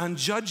based on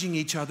judging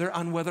each other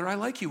on whether I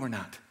like you or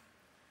not,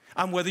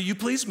 on whether you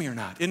please me or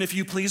not. And if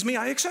you please me,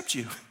 I accept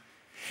you.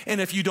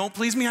 And if you don't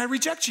please me, I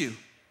reject you.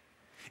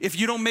 If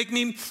you don't make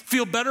me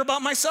feel better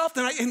about myself,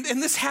 then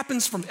and this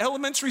happens from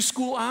elementary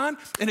school on,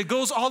 and it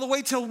goes all the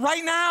way till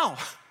right now.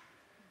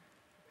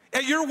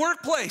 At your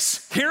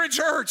workplace, here at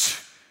church,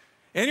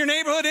 in your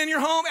neighborhood, in your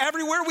home,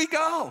 everywhere we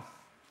go.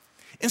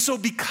 And so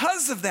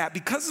because of that,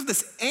 because of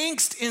this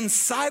angst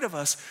inside of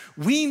us,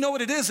 we know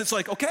what it is. It's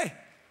like, okay,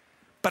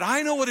 but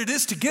I know what it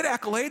is to get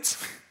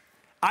accolades.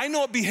 I know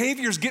what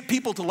behaviors get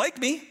people to like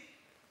me,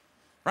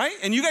 right?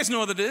 And you guys know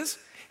what it is.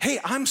 Hey,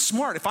 I'm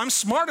smart. If I'm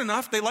smart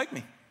enough, they like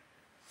me.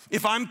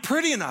 If I'm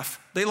pretty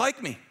enough, they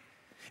like me.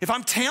 If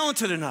I'm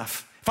talented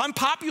enough, if I'm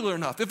popular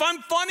enough, if I'm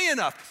funny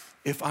enough,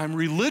 if I'm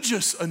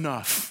religious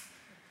enough.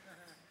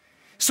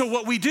 So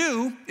what we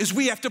do is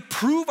we have to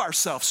prove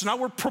ourselves. So now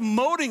we're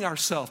promoting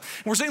ourselves.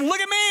 And we're saying, look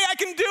at me, I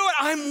can do it.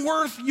 I'm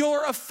worth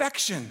your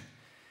affection.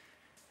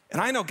 And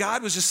I know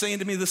God was just saying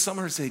to me this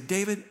summer, say,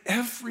 David,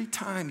 every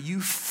time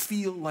you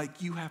feel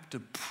like you have to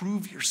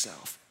prove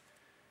yourself,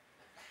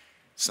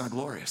 it's not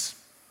glorious.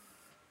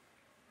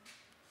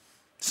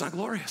 It's not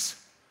glorious.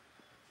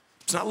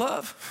 It's not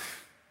love.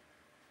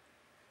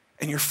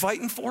 And you're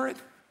fighting for it.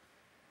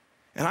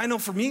 And I know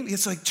for me,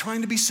 it's like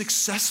trying to be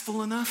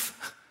successful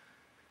enough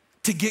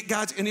to get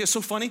God's, and it's so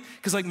funny,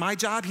 because like my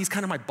job, he's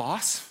kind of my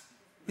boss,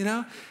 you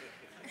know?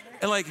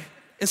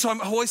 And so I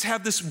always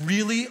have this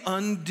really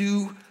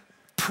undue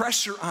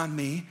pressure on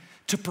me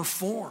to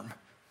perform,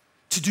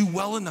 to do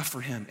well enough for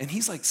him. And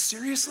he's like,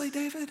 seriously,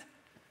 David?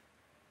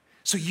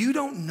 So you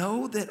don't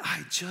know that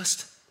I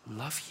just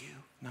love you?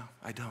 No,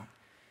 I don't.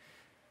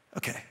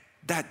 Okay,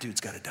 that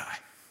dude's gotta die.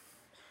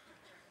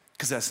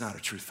 because that's not a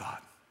true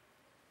thought.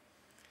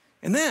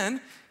 And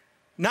then,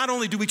 not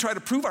only do we try to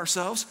prove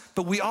ourselves,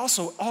 but we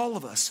also, all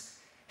of us,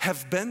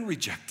 have been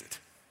rejected.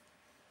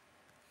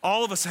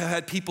 All of us have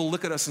had people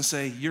look at us and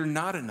say, you're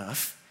not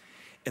enough.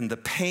 And the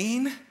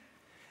pain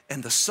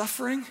and the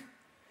suffering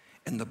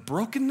and the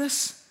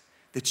brokenness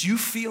that you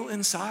feel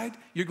inside,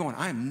 you're going,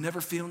 I am never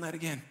feeling that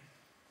again.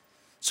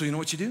 So you know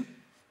what you do?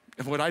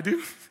 And what I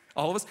do,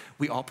 all of us,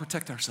 we all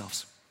protect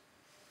ourselves.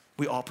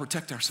 We all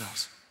protect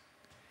ourselves.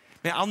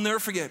 Man, I'll never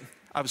forget,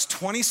 I was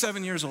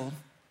 27 years old.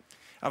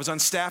 I was on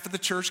staff at the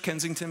church,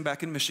 Kensington,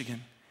 back in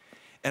Michigan.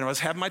 And I was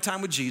having my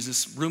time with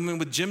Jesus, rooming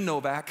with Jim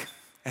Novak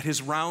at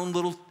his round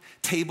little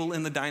table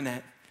in the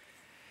dinette.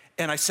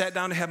 And I sat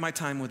down to have my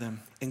time with him.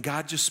 And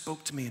God just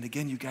spoke to me. And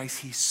again, you guys,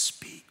 he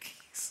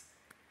speaks.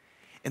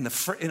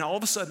 And all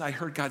of a sudden, I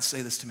heard God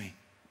say this to me.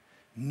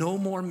 No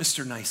more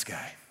Mr. Nice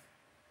Guy.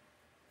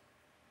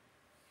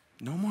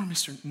 No more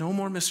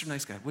Mr.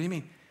 Nice Guy. What do you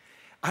mean?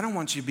 I don't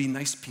want you to be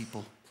nice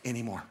people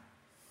anymore.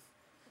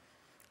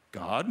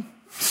 God?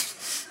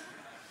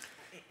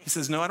 He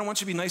says, no, I don't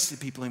want you to be nice to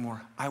people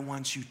anymore. I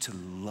want you to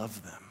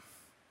love them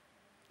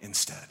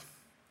instead.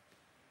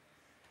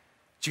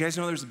 Do you guys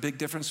know there's a big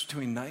difference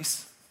between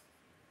nice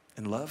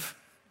and love?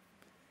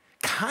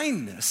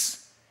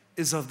 Kindness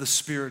is of the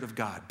Spirit of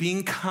God.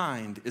 Being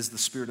kind is the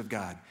Spirit of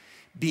God.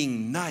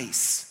 Being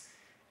nice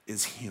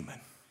is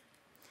human.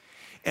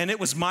 And it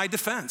was my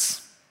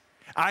defense.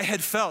 I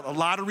had felt a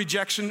lot of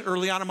rejection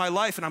early on in my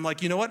life, and I'm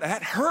like, you know what?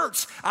 That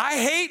hurts. I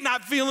hate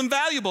not feeling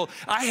valuable.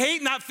 I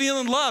hate not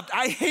feeling loved.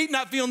 I hate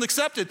not feeling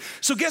accepted.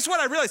 So guess what?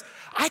 I realized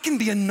I can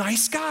be a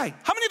nice guy.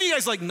 How many of you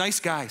guys like nice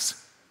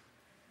guys?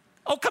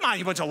 Oh, come on,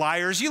 you bunch of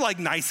liars. You like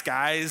nice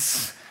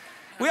guys.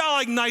 We all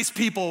like nice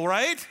people,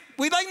 right?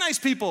 We like nice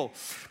people.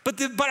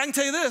 But I can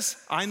tell you this.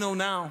 I know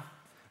now,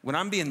 when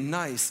I'm being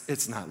nice,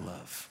 it's not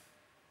love.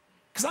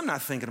 Because I'm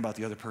not thinking about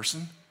the other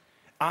person.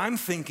 I'm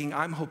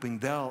hoping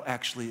they'll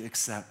actually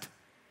accept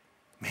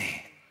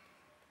me.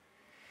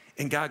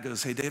 And God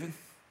goes, hey, David,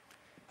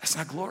 that's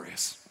not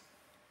glorious.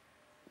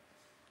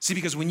 See,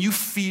 because when you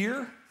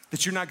fear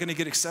that you're not going to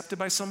get accepted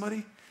by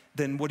somebody,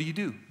 then what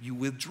do? You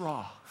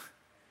withdraw.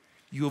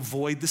 You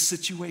avoid the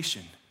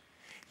situation.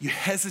 You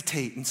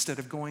hesitate instead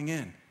of going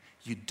in.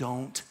 You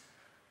don't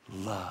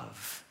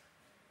love.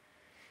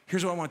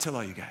 Here's what I want to tell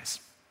all you guys.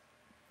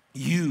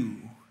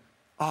 You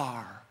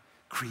are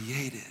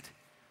created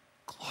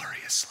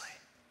gloriously.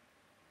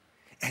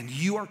 And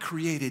you are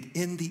created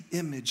in the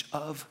image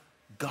of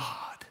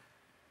God.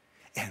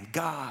 And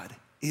God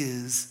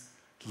is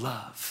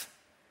love.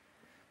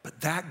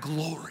 But that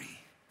glory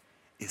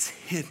is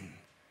hidden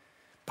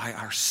by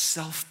our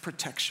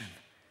self-protection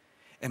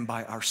and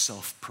by our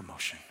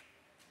self-promotion.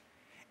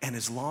 And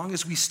as long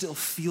as we still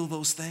feel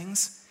those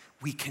things,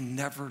 we can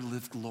never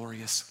live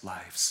glorious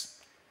lives.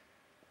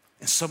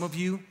 And some of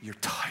you, you're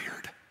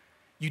tired.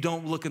 You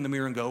don't look in the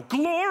mirror and go,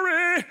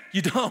 glory!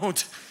 You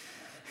don't.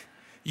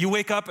 You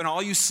wake up and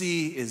all you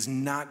see is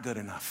not good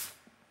enough,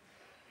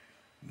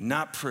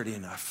 not pretty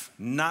enough,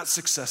 not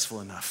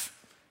successful enough,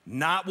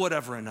 not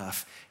whatever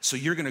enough. So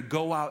you're gonna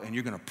go out and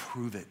you're gonna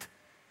prove it.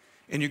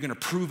 And you're gonna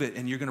prove it,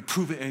 and you're gonna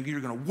prove it, and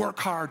you're gonna work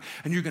hard,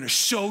 and you're gonna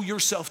show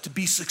yourself to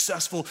be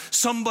successful,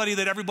 somebody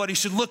that everybody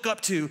should look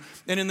up to.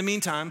 And in the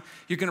meantime,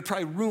 you're gonna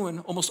probably ruin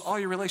almost all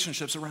your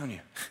relationships around you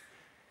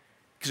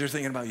because they're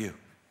thinking about you.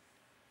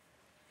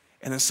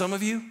 And then some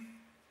of you,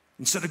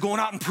 instead of going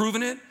out and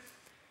proving it,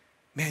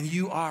 man,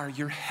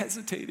 you're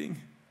hesitating.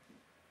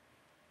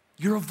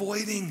 You're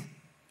avoiding.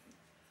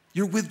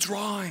 You're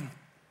withdrawing.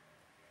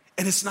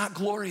 And it's not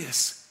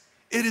glorious.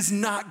 It is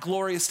not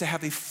glorious to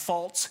have a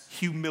false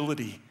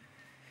humility.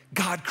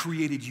 God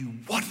created you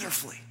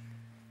wonderfully,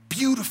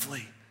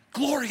 beautifully,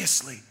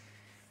 gloriously,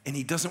 and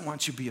he doesn't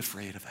want you to be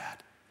afraid of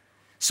that.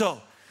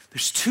 So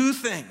there's two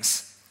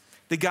things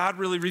that God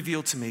really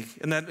revealed to me,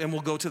 and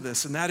we'll go to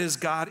this, and that is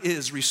God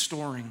is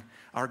restoring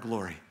our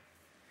glory.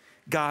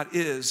 God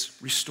is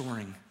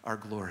restoring our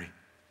glory.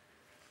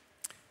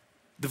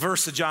 The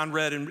verse that John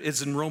read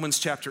is in Romans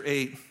chapter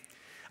 8.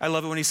 I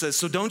love it when he says,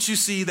 so don't you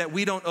see that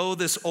we don't owe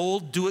this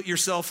old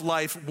do-it-yourself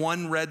life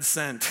 1 red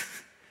cent?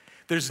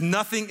 There's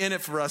nothing in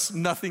it for us,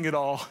 nothing at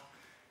all.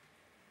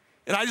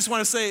 And I just want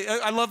to say,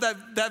 I love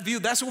that view.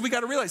 That's what we got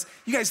to realize.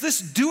 You guys,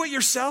 this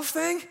do-it-yourself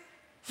thing,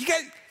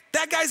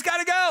 that guy's got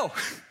to go.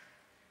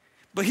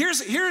 But here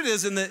it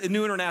is in the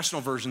New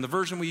International Version, the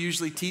version we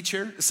usually teach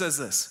here. It says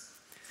this,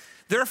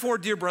 therefore,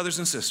 dear brothers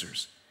and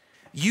sisters,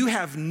 you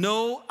have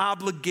no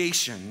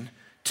obligation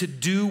to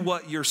do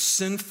what your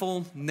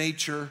sinful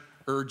nature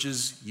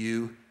urges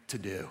you to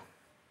do.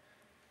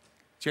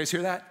 Did you guys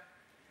hear that?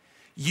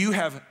 You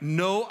have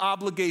no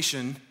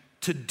obligation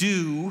to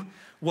do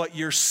what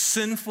your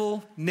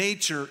sinful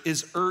nature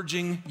is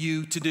urging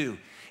you to do.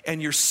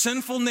 And your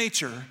sinful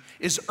nature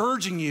is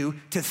urging you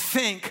to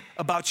think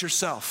about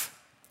yourself,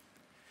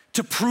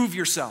 to prove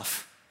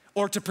yourself,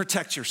 or to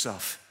protect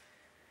yourself.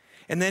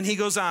 And then he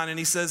goes on and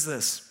he says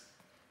this,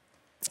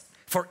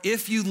 for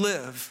if you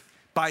live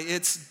by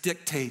its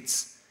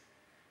dictates,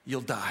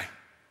 you'll die.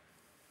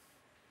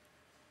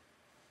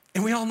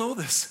 And we all know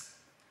this.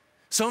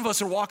 Some of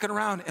us are walking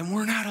around and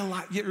we're not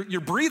alive.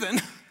 You're breathing,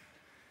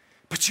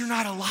 but you're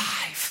not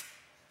alive.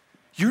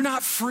 You're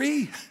not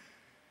free.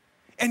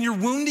 And you're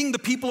wounding the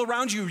people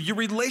around you. Your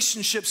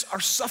relationships are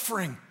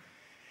suffering.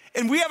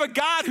 And we have a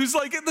God who's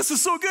like, this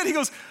is so good. He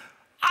goes,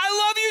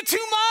 I love you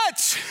too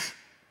much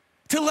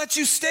to let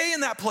you stay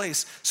in that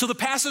place. So the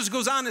passage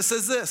goes on, it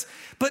says this,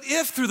 but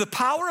if through the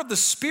power of the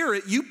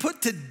Spirit you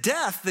put to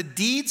death the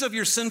deeds of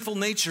your sinful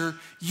nature,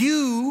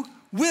 you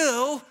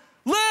will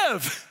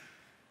live.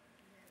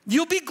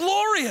 You'll be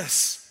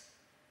glorious.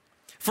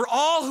 For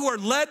all who are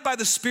led by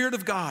the Spirit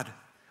of God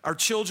are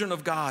children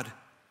of God.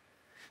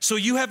 So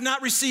you have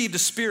not received a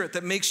spirit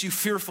that makes you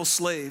fearful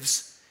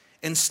slaves.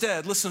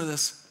 Instead, listen to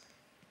this.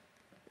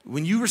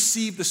 When you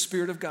receive the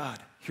Spirit of God,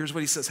 here's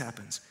what he says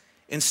happens.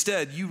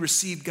 Instead, you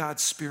received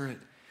God's Spirit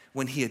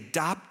when he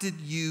adopted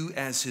you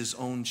as his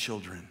own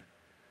children.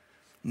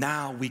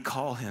 Now we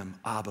call him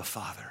Abba,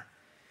 Father.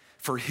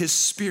 For his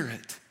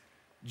Spirit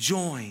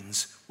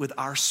joins with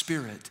our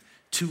spirit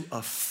to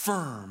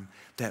affirm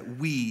that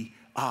we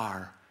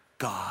are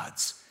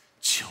God's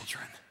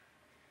children.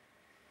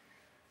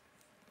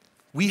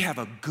 We have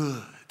a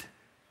good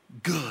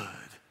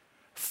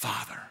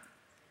Father.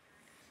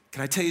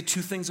 Can I tell you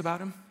two things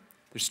about him?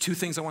 There's two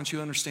things I want you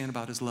to understand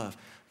about his love.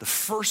 The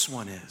first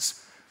one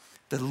is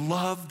the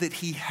love that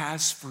he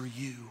has for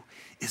you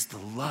is the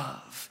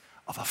love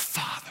of a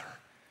father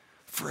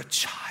for a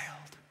child.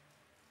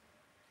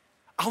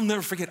 I'll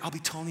never forget, I'll be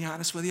totally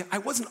honest with you. I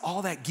wasn't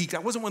all that geeked. I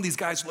wasn't one of these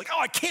guys who were like,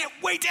 oh, I can't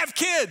wait to have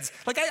kids.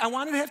 Like, I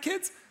wanted to have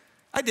kids.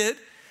 I did.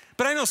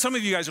 But I know some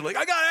of you guys are like,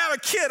 I gotta have a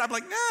kid. I'm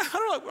like, nah, I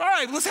don't know. All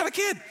right, let's have a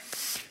kid.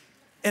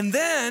 And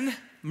then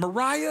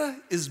Mariah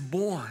is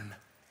born.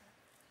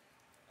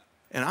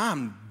 And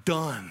I'm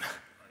done.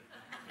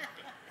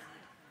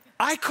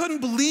 I couldn't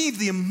believe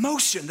the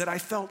emotion that I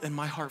felt in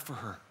my heart for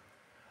her.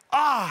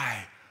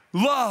 I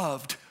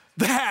loved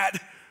that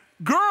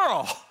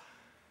girl.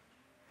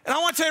 And I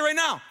want to tell you right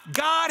now,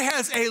 God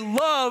has a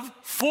love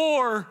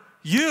for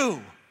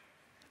you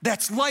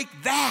that's like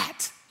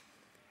that.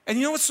 And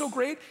you know what's so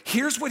great?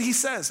 Here's what he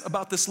says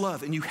about this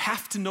love, and you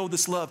have to know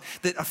this love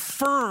that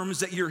affirms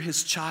that you're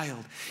his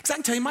child. Because I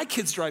can tell you, my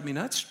kids drive me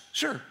nuts.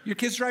 Sure, your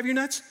kids drive you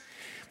nuts?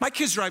 My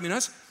kids drive me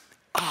nuts.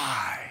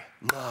 I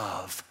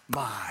love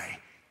my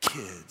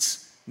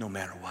kids no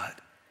matter what.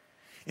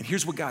 And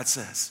here's what God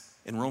says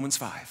in Romans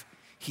 5.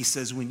 He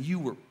says, when you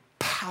were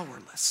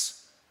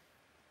powerless,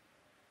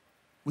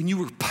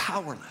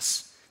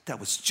 that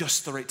was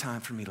just the right time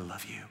for me to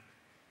love you.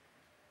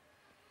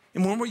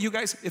 And when you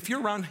guys, if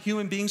you're around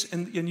human beings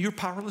and you're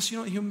powerless, you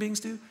know what human beings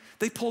do?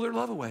 They pull their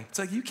love away. It's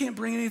like, you can't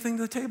bring anything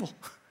to the table.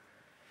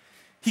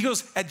 He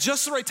goes, at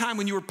just the right time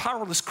when you were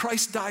powerless,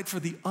 Christ died for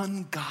the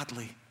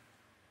ungodly.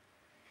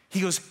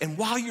 He goes, and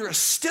while you're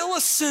still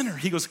a sinner,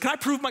 he goes,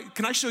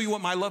 can I show you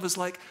what my love is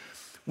like?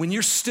 When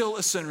you're still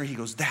a sinner, he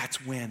goes,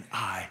 that's when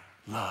I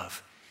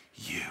love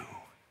you.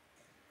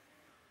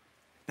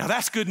 Now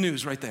that's good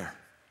news right there.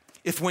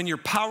 If when you're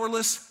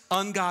powerless,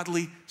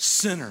 ungodly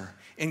sinner,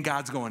 and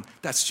God's going,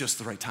 that's just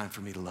the right time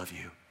for me to love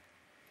you.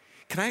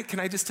 Can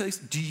I just tell you,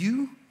 do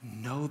you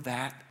know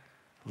that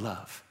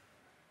love?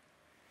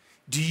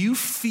 Do you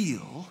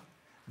feel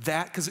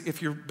that? Because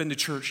if you've been to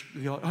church,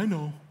 you're like, I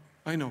know.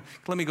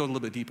 Let me go a little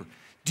bit deeper.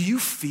 Do you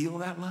feel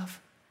that love?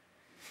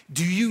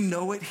 Do you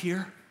know it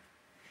here?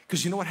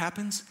 Because you know what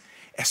happens?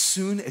 As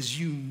soon as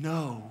you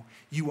know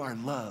you are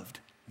loved,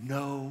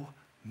 no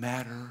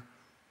matter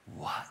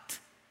what,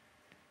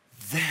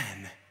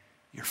 then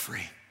you're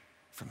free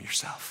from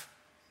yourself.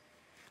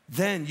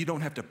 Then you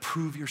don't have to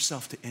prove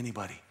yourself to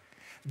anybody.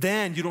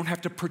 Then you don't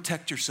have to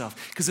protect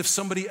yourself. Because if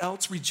somebody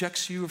else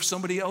rejects you, if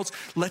somebody else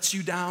lets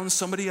you down,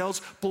 somebody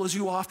else pulls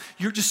you off,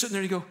 you're just sitting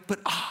there and you go, but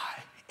I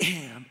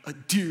am a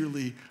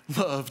dearly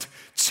loved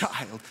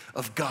child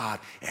of God,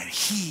 and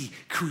he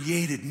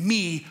created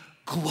me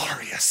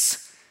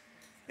glorious.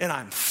 And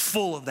I'm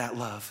full of that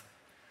love.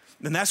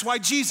 And that's why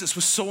Jesus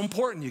was so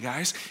important, you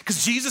guys,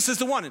 because Jesus is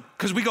the one.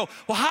 Because we go,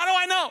 well, how do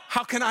I know?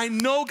 How can I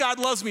know God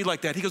loves me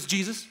like that? He goes,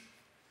 Jesus.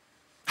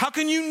 How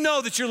can you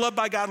know that you're loved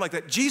by God like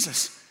that?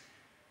 Jesus.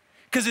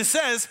 Because it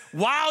says,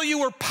 while you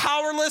were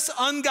powerless,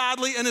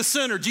 ungodly, and a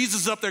sinner,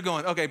 Jesus is up there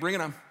going, okay, bring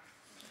it on.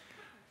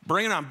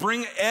 Bring it on.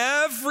 Bring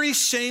every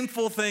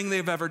shameful thing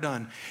they've ever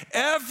done.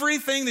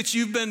 Everything that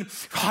you've been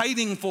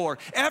hiding for.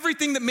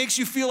 Everything that makes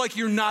you feel like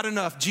you're not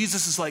enough.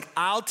 Jesus is like,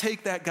 I'll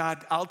take that,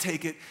 God. I'll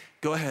take it.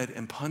 Go ahead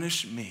and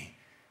punish me.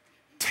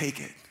 Take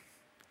it.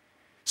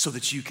 So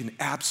that you can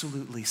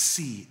absolutely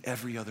see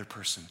every other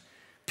person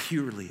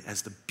purely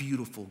as the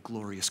beautiful,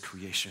 glorious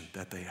creation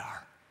that they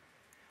are.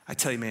 I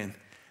tell you, man,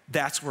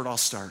 that's where it all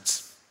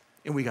starts.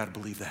 And we got to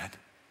believe that.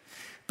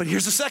 But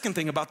here's the second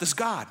thing about this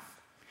God.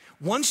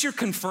 Once you're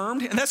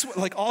confirmed, and that's what,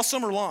 like all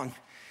summer long,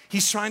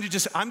 he's trying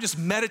to I'm just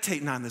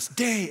meditating on this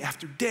day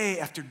after day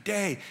after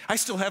day. I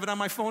still have it on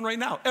my phone right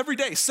now. Every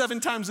day, 7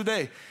 times a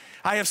day.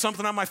 I have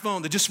something on my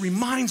phone that just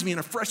reminds me in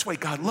a fresh way,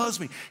 God loves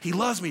me. He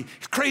loves me.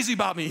 He's crazy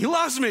about me. He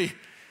loves me.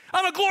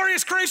 I'm a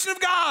glorious creation of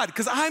God,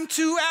 because I'm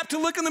too apt to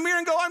look in the mirror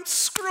and go, I'm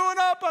screwing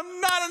up. I'm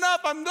not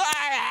enough.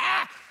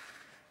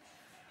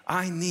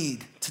 I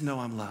need to know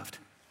I'm loved.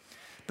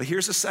 But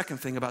here's the second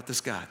thing about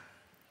this God.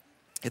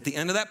 At the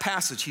end of that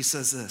passage, he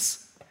says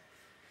this.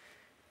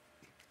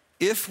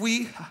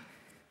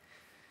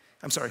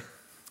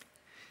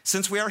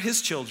 Since we are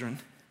his children,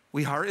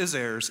 we are his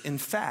heirs. In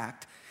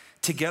fact,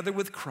 together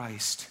with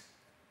Christ,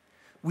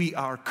 we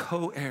are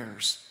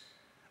co-heirs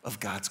of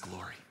God's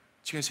glory.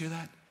 Did you guys hear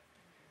that?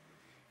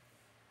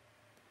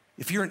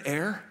 If you're an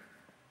heir,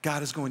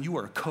 God is going, you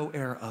are a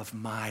co-heir of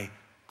my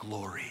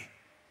glory.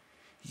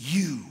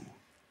 You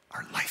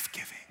are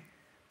life-giving,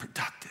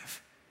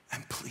 productive,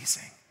 and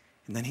pleasing.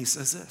 And then he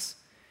says this,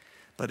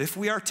 but if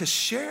we are to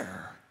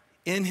share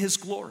in his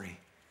glory,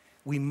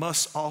 we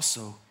must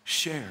also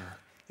share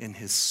in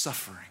his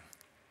suffering.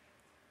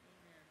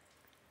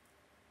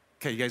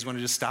 Okay, you guys want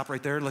to just stop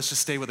right there? Let's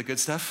just stay with the good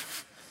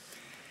stuff.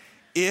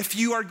 If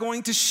you are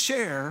going to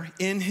share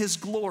in his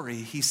glory,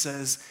 he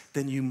says,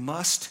 then you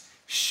must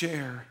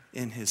share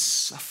in his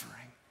suffering.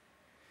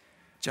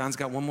 John's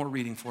got one more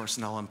reading for us,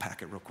 and I'll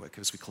unpack it real quick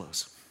as we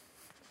close.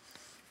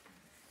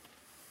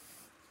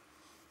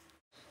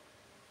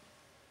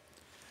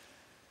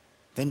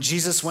 Then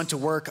Jesus went to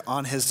work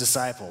on his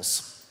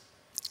disciples.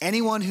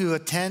 Anyone who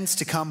intends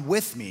to come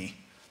with me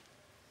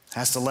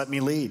has to let me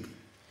lead.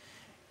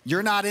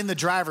 You're not in the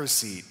driver's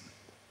seat.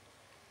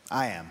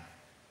 I am.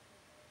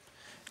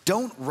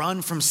 Don't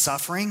run from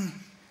suffering.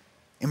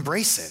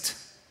 Embrace it.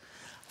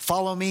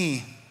 Follow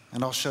me,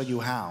 and I'll show you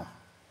how.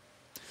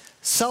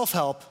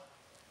 Self-help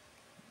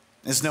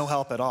is no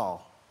help at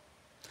all.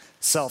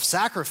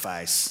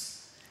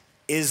 Self-sacrifice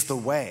is the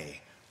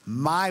way,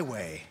 my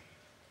way,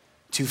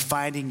 to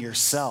finding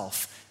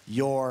yourself,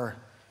 your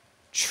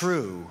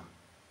true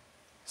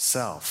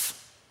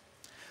self.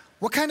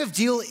 What kind of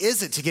deal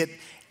is it to get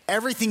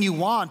everything you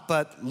want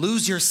but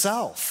lose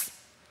yourself?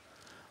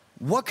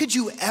 What could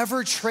you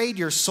ever trade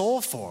your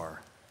soul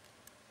for?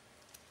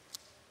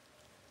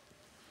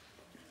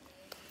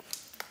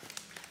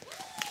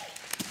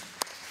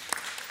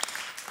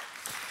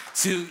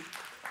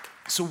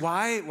 So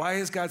why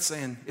is God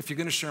saying, if you're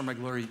going to share my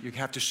glory, you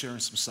have to share in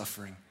some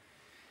suffering?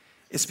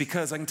 It's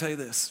because I can tell you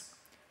this.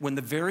 When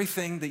the very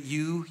thing that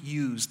you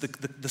use,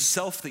 the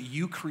self that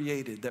you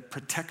created that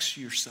protects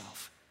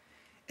yourself,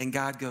 and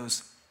God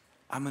goes,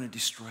 I'm going to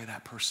destroy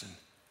that person.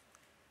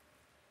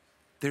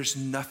 There's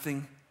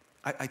nothing,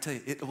 I tell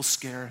you, it will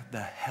scare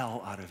the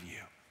hell out of you.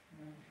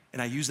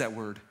 And I use that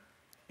word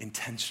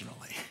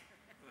intentionally.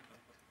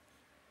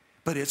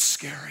 But it's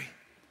scary.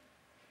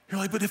 You're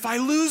like, but if I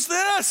lose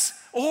this,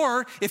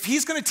 or if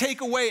he's going to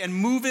take away and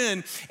move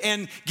in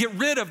and get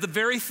rid of the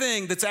very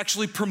thing that's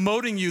actually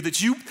promoting you, that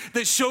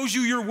shows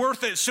you you're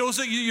worth it, shows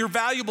that you're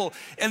valuable,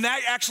 and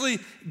that actually,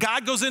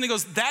 God goes in and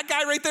goes, that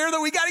guy right there,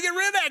 though, we got to get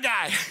rid of that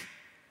guy.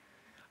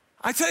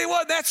 I tell you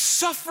what, that's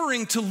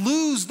suffering to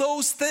lose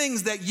those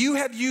things that you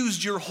have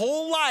used your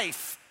whole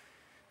life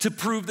to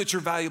prove that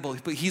you're valuable.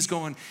 But he's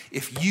going,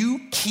 if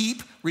you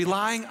keep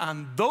relying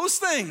on those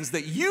things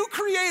that you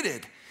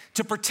created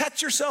to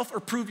protect yourself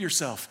or prove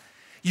yourself,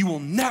 you will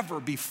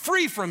never be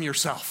free from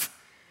yourself.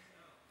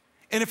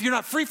 And if you're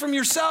not free from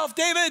yourself,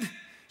 David,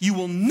 you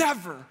will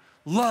never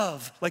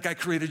love like I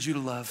created you to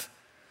love.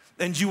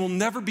 And you will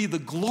never be the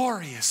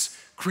glorious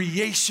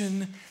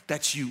creation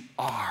that you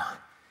are.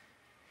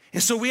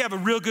 And so we have a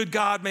real good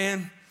God,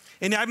 man.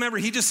 And I remember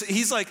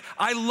he's like,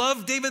 I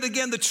love David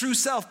again, the true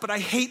self, but I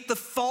hate the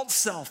false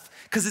self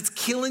because it's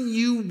killing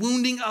you,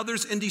 wounding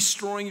others, and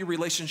destroying your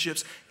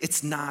relationships.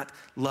 It's not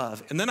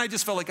love. And then I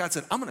just felt like God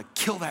said, I'm going to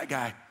kill that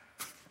guy.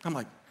 I'm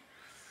like,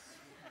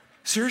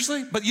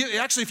 seriously? But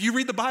actually, if you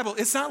read the Bible,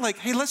 it's not like,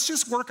 hey, let's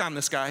just work on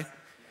this guy.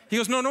 He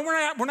goes, no,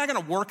 we're not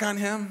going to work on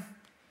him.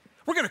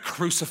 We're going to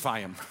crucify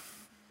him.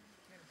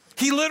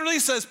 He literally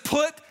says,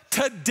 put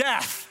to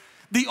death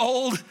the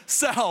old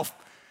self.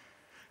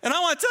 And I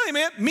want to tell you,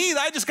 man,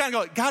 I just kind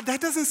of go, God,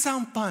 that doesn't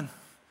sound fun.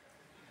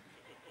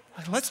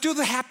 Let's do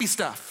the happy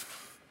stuff.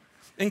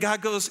 And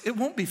God goes, it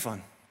won't be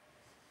fun.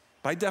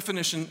 By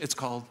definition, it's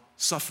called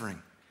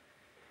suffering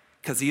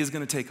because he is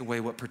going to take away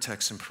what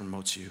protects and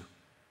promotes you.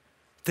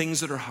 Things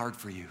that are hard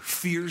for you,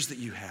 fears that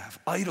you have,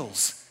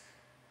 idols,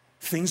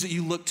 things that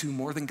you look to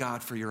more than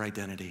God for your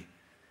identity.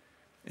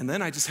 And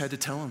then I just had to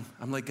tell him,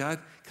 I'm like, God,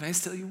 can I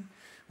just tell you,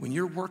 when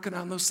you're working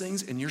on those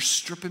things and you're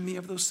stripping me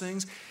of those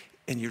things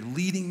and you're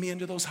leading me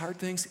into those hard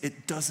things,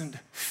 it doesn't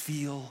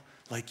feel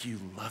like you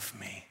love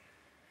me.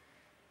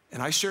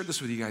 And I shared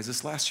this with you guys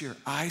this last year.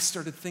 I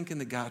started thinking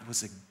that God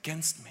was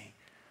against me.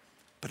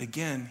 But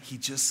again, he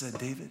just said,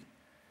 David,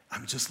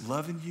 I'm just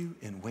loving you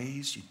in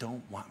ways you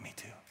don't want me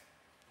to.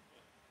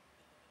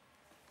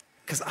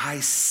 Because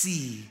I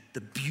see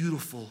the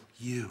beautiful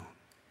you.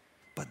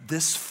 But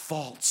this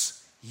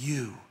false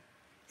you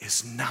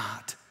is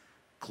not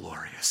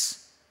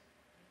glorious.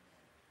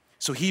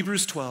 So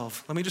Hebrews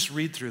 12, let me just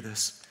read through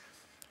this.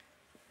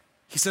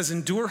 He says,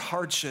 endure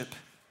hardship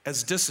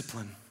as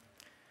discipline.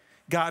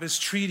 God is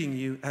treating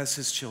you as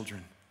his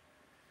children.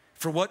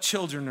 For what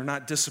children are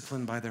not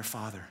disciplined by their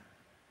father?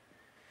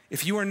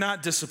 If you are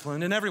not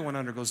disciplined, and everyone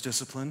undergoes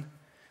discipline,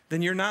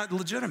 then you're not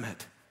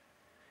legitimate.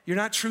 You're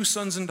not true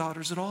sons and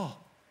daughters at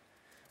all.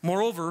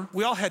 Moreover,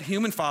 we all had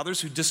human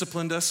fathers who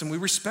disciplined us and we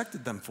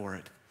respected them for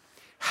it.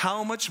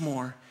 How much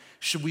more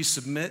should we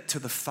submit to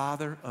the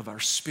Father of our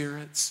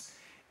spirits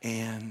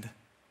and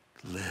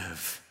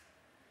live?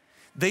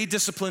 They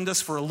disciplined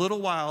us for a little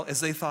while as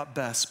they thought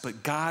best,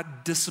 but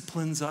God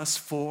disciplines us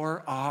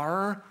for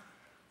our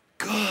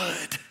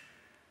good,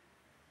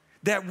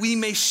 that we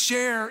may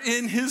share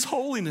in his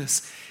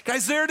holiness.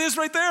 Guys, there it is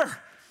right there.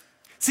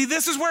 See,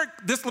 this is where,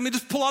 let me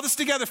just pull all this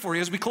together for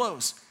you as we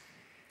close.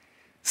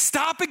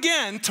 Stop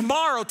again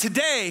tomorrow,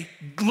 today,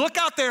 look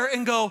out there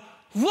and go,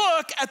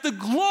 look at the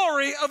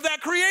glory of that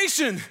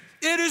creation.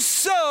 It is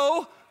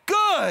so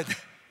good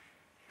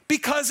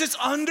because it's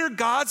under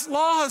God's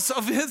laws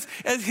of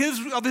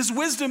his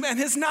wisdom and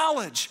his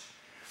knowledge.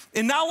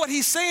 And now what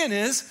he's saying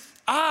is,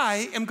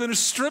 I am going to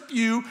strip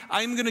you.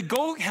 I am going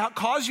to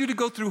cause you to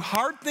go through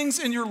hard things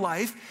in your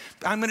life.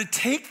 I'm going to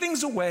take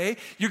things away.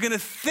 You're going to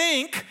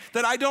think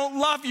that I don't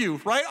love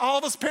you, right? All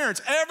of us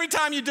parents, every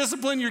time you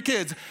discipline your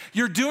kids,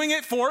 you're doing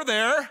it for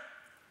their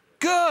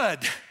good.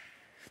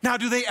 Now,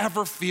 do they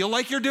ever feel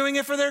like you're doing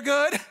it for their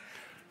good?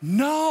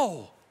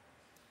 No.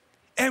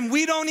 And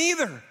we don't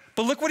either.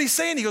 But look what he's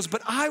saying. He goes,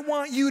 but I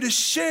want you to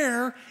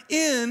share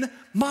in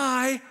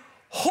my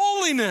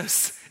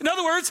holiness. In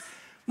other words,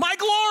 my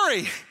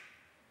glory.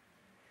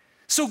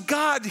 So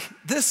God,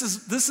 this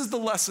is the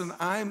lesson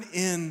I'm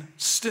in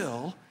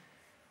still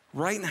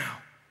right now,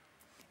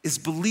 is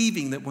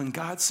believing that when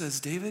God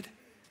says, David,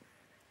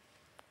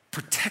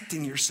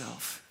 protecting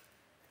yourself,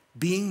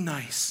 being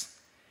nice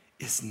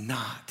is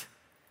not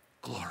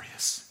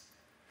glorious.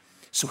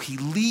 So he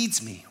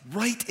leads me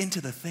right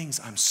into the things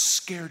I'm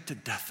scared to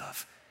death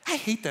of. I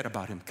hate that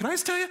about him. Can I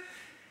just tell you?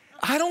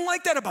 I don't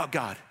like that about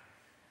God.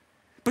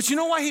 But you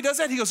know why he does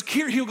that? He goes,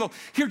 he'll go,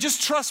 here,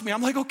 just trust me.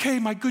 I'm like, okay,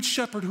 my good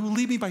shepherd who will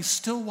lead me by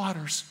still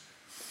waters.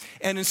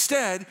 And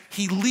instead,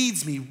 he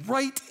leads me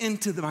right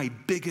into my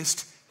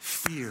biggest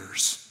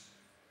fears.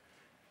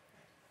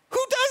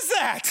 Who does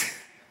that?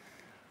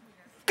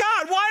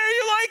 God, why are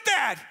you like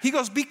that? He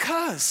goes,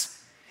 because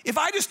if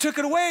I just took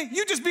it away,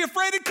 you'd just be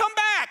afraid to come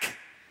back.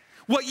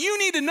 What you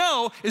need to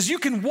know is you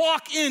can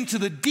walk into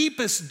the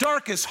deepest,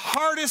 darkest,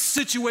 hardest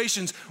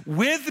situations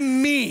with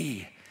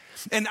me,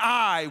 and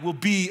I will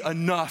be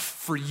enough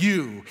for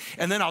you.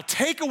 And then I'll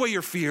take away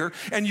your fear,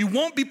 and you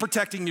won't be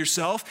protecting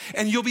yourself,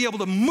 and you'll be able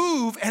to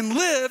move and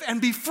live and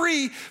be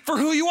free for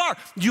who you are.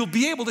 You'll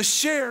be able to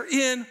share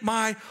in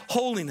my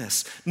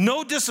holiness.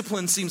 No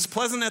discipline seems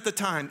pleasant at the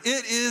time.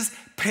 It is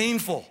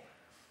painful.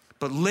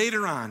 But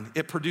later on,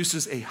 it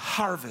produces a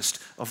harvest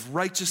of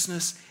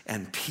righteousness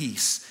and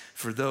peace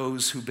for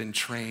those who've been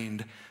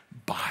trained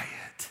by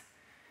it.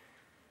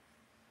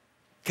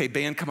 Okay,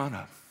 band, come on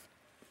up,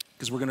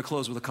 because we're going to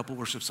close with a couple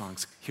worship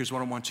songs. Here's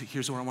what I want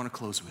to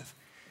close with.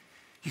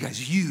 You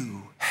guys,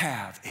 you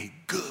have a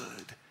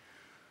good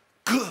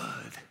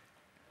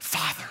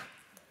Father.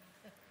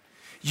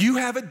 You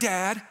have a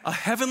dad, a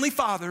heavenly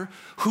Father,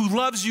 who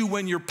loves you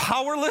when you're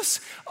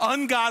powerless,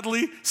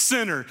 ungodly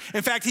sinner.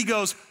 In fact, he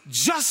goes,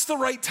 just the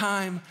right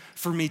time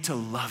for me to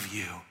love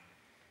you.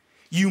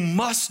 You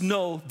must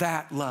know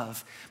that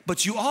love.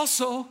 But you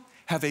also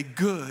have a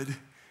good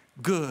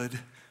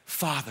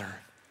Father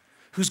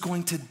who's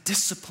going to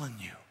discipline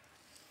you,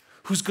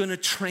 who's going to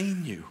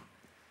train you,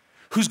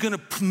 who's going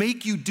to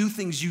make you do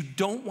things you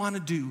don't want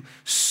to do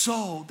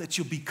so that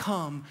you'll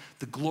become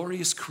the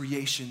glorious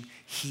creation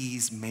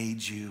he's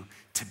made you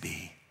to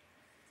be.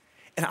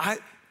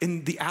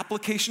 And the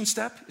application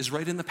step is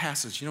right in the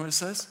passage. You know what it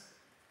says?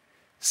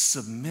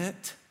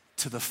 Submit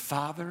to the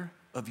Father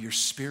of your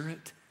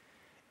spirit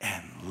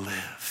and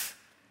live.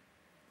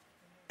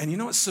 And you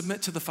know what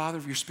submit to the Father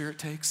of your spirit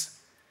takes?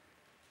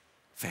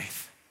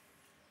 Faith.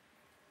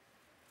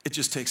 It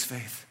just takes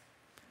faith.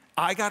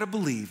 I got to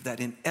believe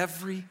that in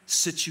every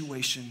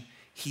situation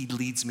he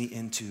leads me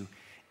into,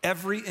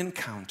 every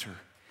encounter,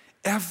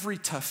 every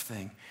tough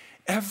thing,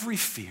 every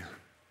fear,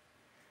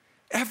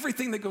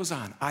 everything that goes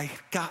on, I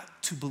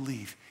got to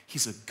believe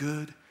he's a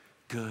good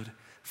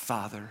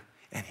Father,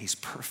 and he's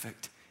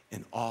perfect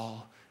in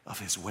all of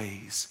his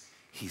ways.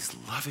 He's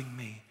loving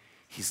me,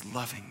 he's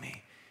loving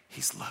me,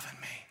 he's loving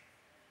me,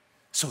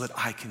 so that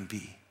I can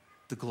be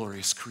the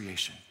glorious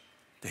creation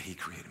that he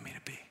created me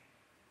to be.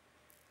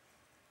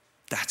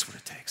 That's what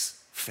it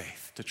takes,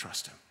 faith, to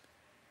trust him.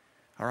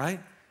 All right?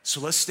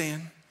 So let's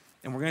stand,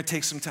 and we're going to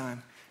take some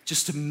time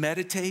just to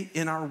meditate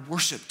in our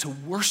worship, to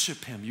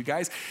worship him. You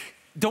guys,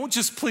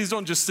 please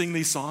don't just sing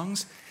these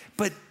songs,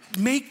 but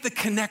make the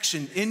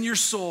connection in your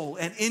soul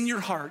and in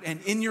your heart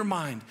and in your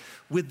mind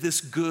with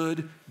this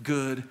good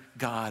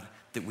God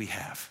that we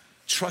have,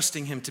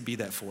 trusting him to be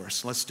that for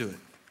us. Let's do it.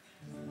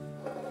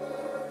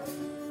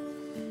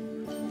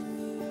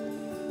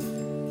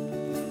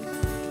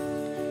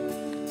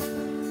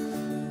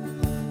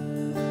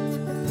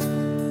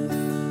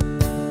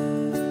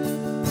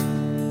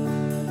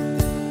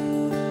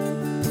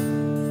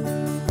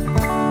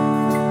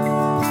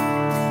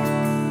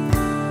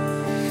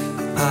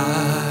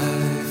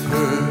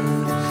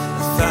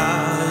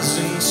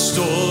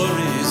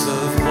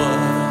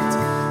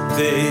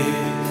 They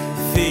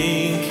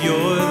think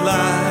you're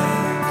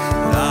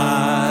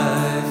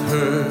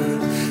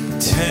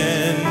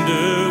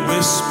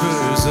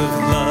whispers of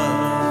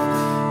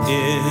love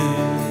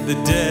in the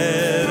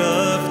dead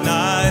of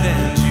night,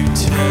 and you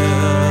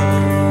tell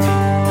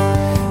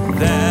me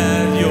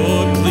that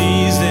you're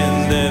pleased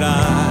and that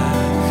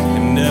I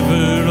am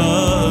never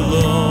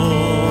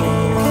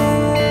alone.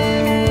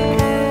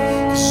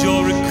 'Cause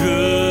you're a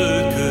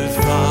good, good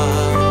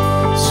Father.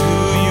 It's who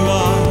you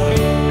are.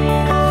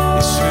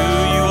 It's who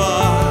you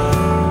are.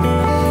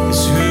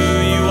 It's who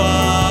you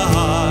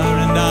are,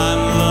 and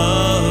I'm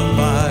loved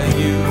by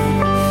you.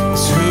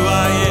 It's who I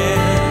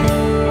am.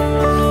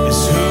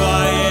 It's who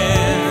I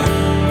am.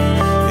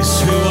 It's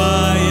who I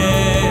am.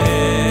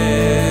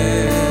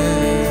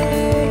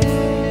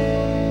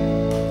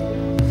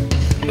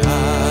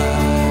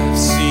 I've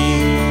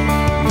seen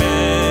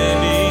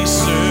many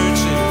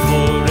searching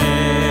for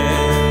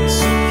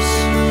answers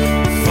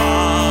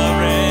far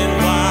and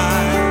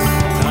wide.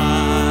 I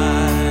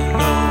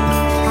know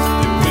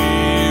that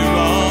we're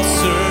all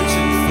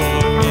searching for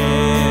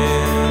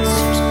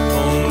answers.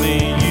 Only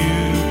you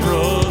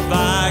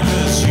provide,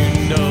 'cause you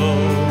know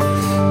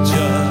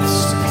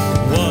just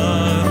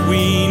what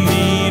we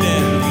need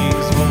and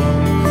before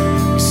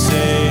we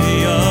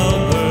say a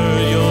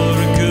word, you're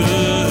a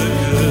good,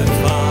 good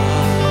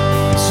Father.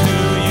 It's who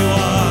you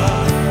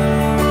are.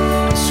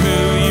 It's who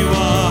you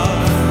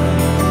are.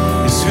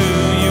 It's who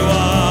you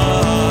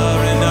are,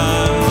 and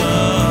I'm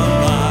loved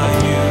by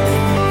you.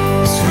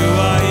 It's who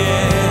I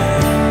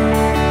am.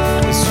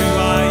 It's who I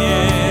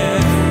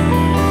am.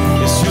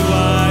 It's who I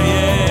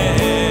am.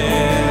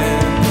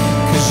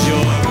 'Cause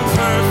you're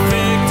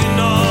perfect in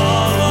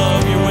all of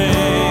your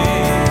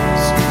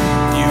ways.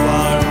 You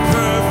are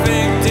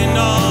perfect in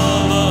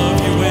all of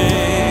your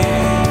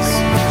ways.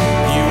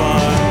 You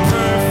are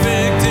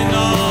perfect in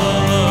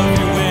all of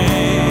your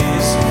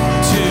ways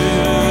to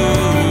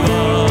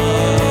us.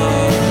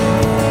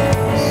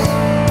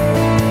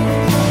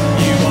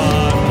 You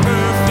are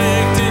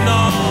perfect in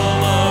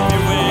all of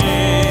your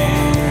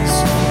ways.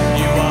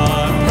 You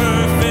are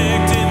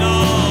perfect in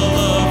all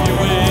of your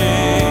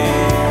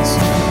ways.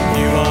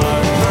 You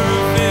are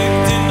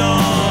perfect in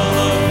all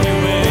of your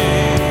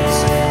ways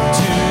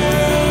to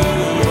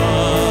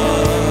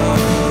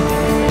us.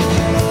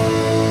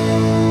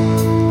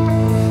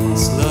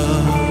 It's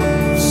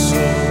love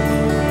so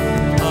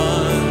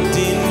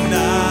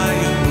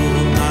undeniable.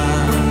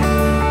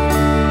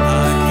 I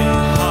can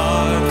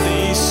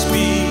hardly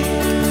speak.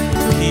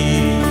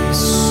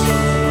 Peace so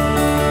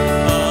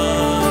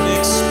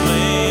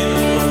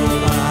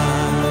unexplainable.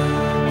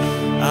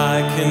 I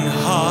can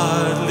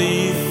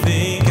hardly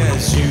think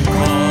as you call.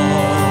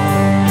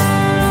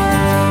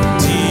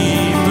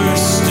 Deeper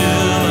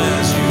still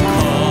as you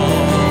call.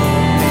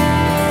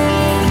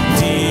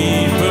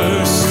 Deeper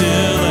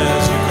still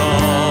as you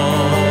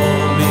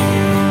call me.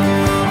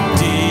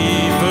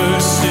 Deeper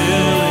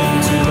still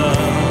into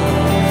love.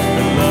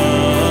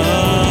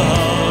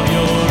 Love,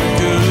 you're a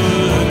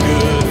good,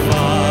 good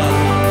Father.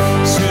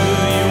 It's who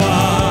you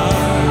are.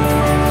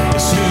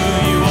 It's who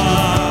you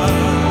are.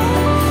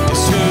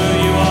 It's who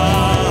you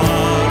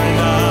are, and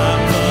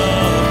I'm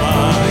loved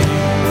by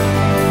you.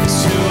 It's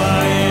who I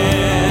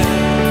am.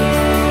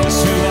 It's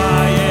who I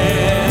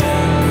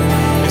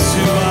am. It's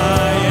who I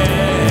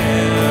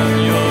am.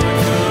 You're a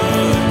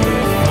good,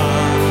 good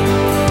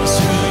Father. It's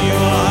who you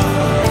are.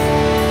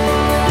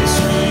 It's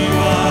who you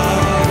are.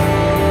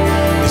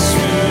 It's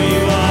who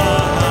you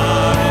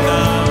are, and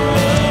I'm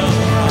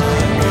loved by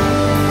you.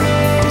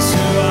 It's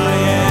who I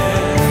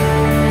am.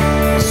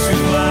 It's who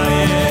I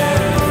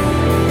am.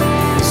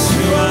 It's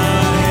who I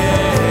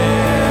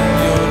am.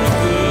 You're a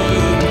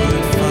good,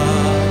 good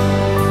Father.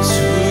 It's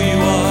who you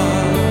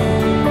are.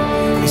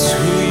 It's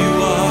who you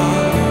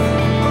are.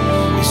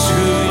 It's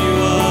who you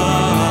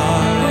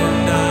are,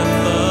 and I'm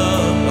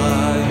loved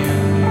by you.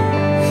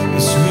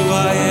 It's who I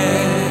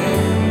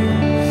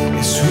am.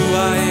 It's who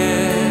I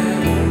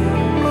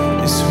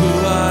am. It's who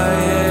I am.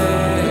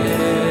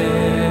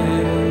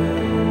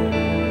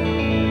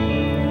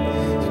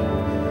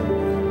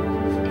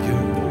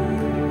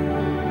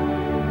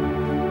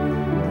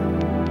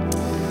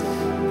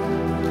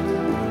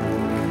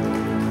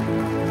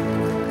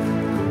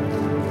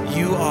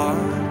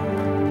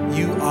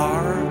 You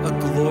are a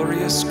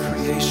glorious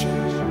creation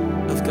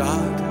of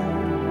God.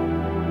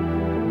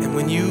 And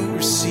when you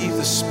receive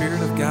the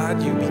Spirit of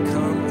God, you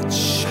become a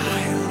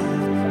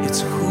child.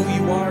 It's who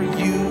you are.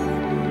 You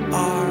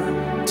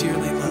are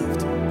dearly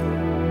loved.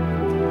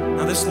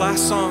 Now, this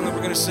last song that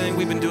we're going to sing,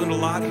 we've been doing a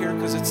lot here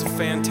because it's a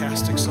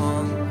fantastic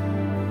song.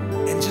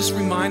 And just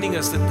reminding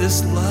us that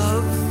this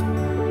love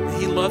that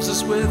He loves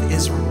us with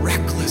is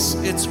reckless.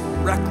 It's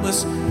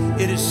reckless.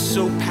 It is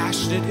so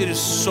passionate. It is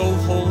so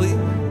holy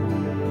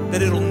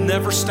that it'll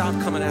never stop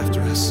coming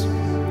after us.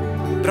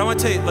 But I want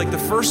to tell you, like the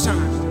first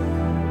time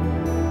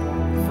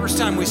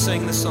we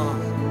sang this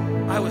song,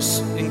 I was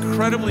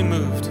incredibly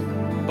moved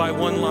by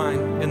one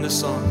line in this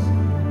song.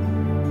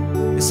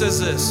 It says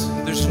this: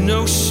 there's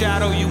no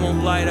shadow you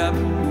won't light up,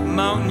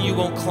 mountain you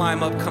won't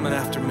climb up coming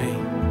after me.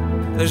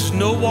 There's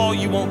no wall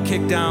you won't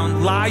kick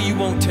down, lie you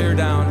won't tear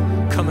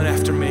down coming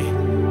after me.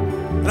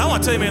 And I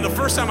want to tell you, man, the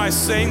first time I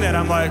sang that,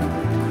 I'm like,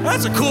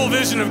 That's a cool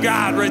vision of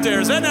God right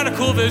there. Is that not a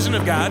cool vision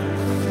of God?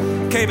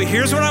 Okay, but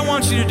here's what I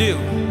want you to do,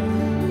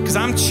 because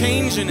I'm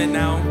changing it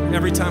now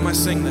every time I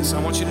sing this.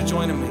 I want you to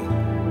join me.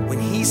 When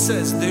he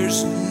says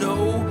there's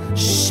no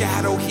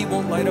shadow he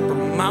won't light up or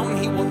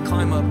mountain he won't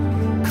climb up,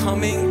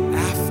 coming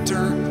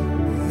after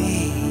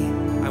me,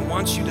 I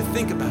want you to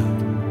think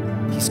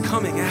about, he's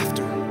coming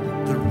after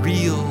the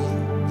real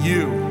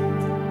you.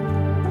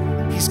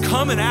 He's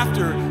coming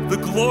after the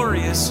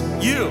glorious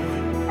you.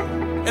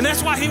 And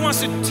that's why he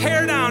wants to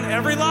tear down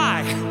every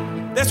lie.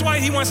 That's why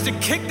he wants to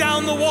kick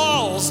down the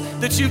walls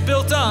that you've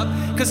built up,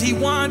 because he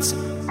wants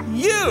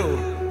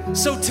you.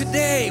 So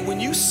today, when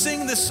you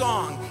sing this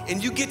song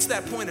and you get to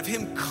that point of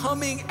him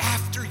coming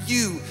after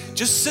you,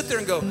 just sit there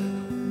and go,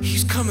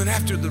 he's coming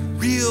after the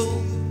real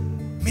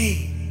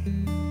me.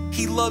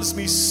 He loves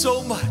me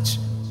so much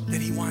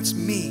that he wants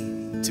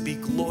me to be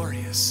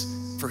glorious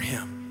for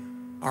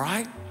him. All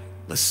right?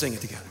 Let's sing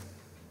it together.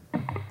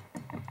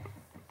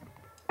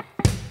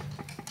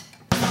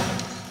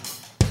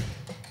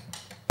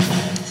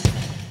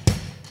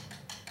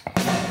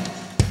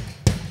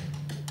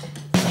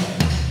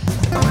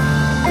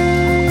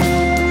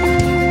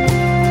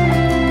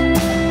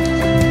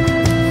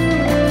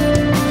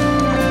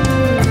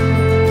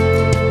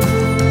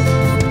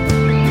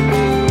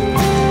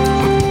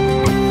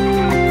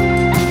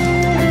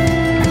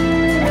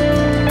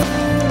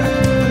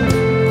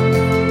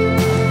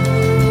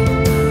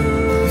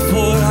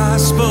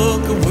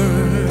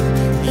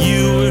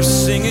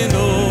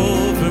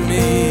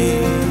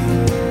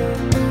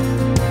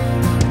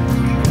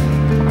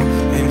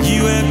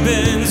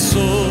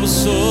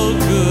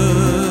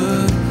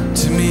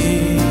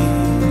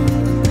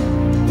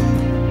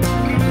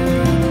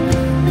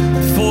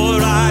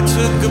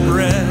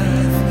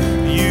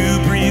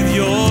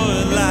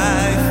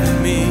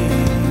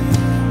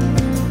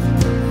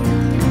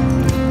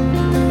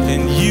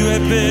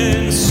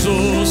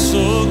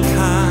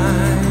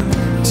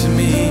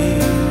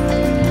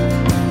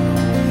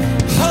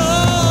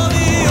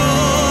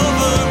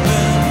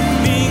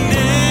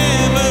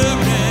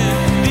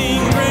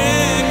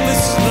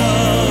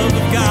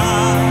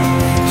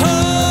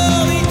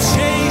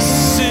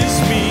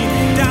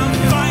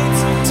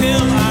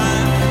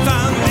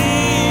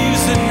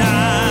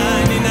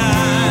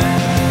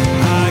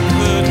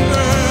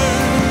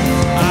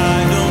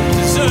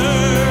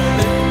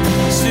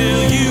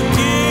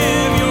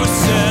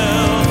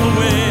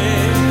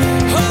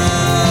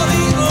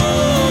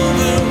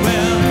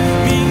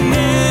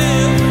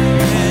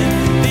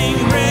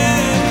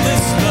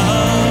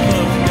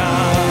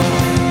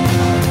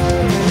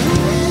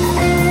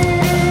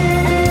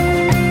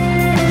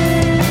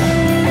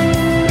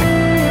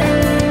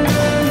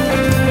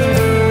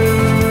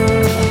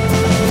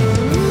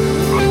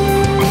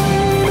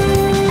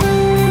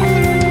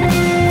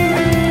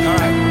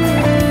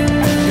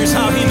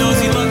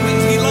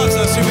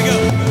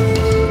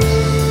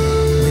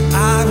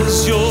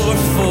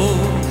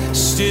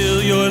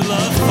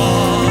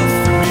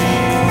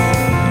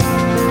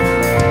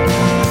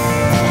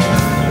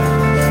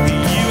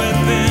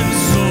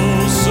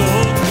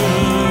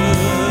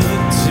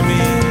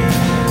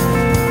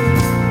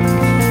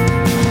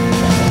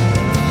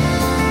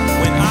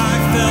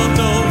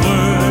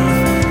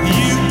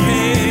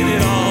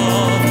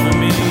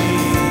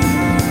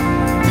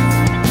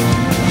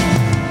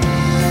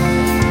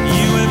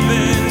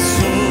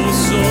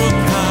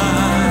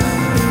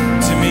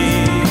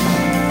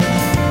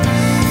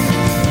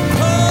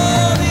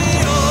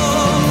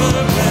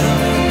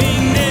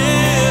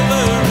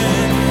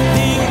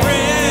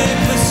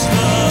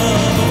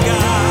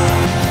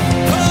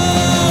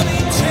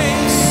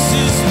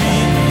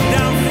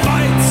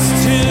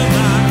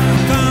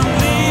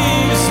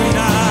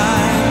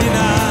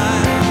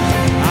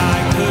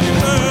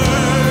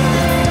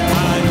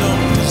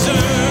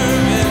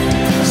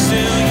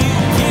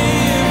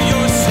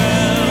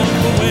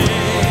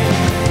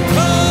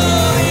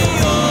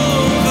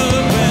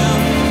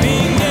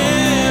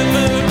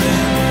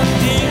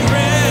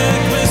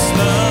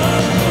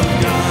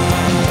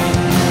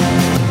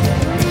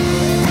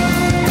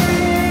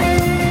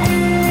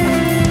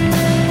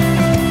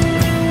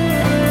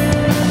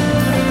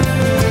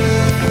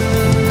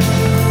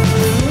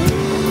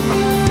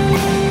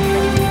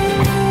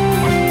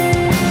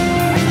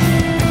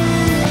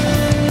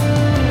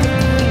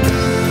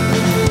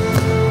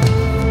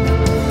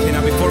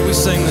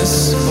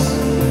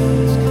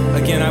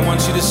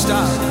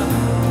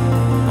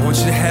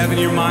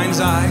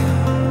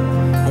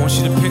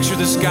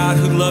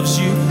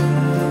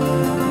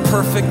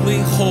 Perfectly,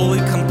 holy,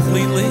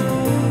 completely.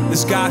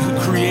 This God who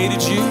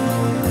created you,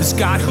 this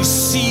God who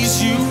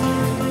sees you,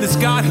 this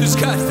God who's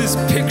got this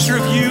picture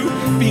of you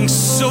being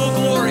so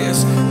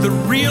glorious, the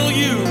real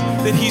you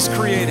that he's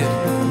created.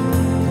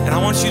 And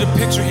I want you to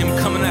picture him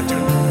coming after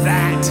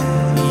that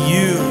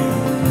you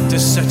to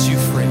set you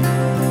free.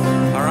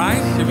 All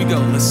right, here we go.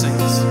 Let's sing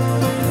this.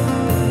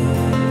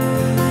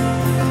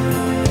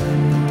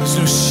 There's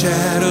no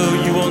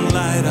shadow you won't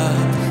light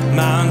up,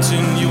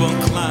 mountain you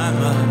won't climb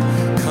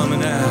up,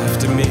 coming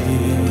after me.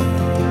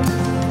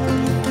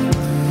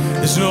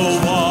 There's no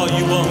wall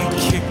you won't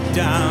kick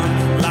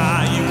down,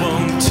 lie you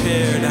won't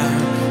tear down,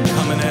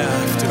 coming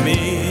after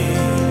me.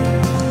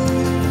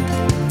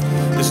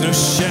 There's no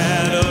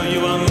shadow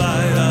you won't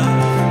light up,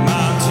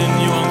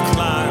 mountain you won't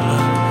climb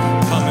up,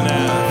 coming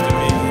after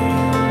me.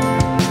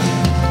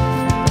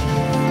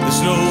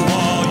 There's no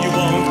wall you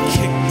won't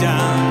kick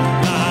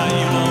down, lie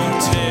you won't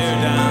tear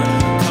down,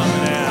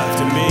 coming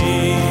after me.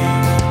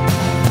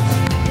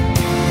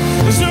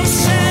 There's no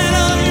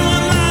shadow you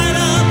won't light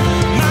up,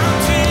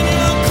 mountain you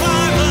won't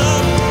climb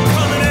up,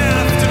 coming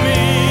after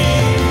me.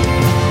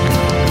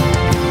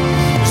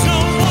 There's no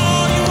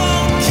wall you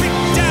won't kick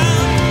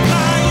down,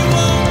 lie you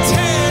won't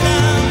tear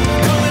down,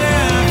 coming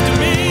after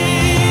me.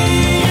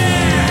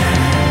 Yeah.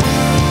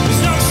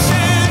 There's no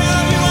shadow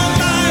you won't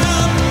light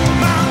up,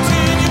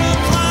 mountain you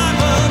won't climb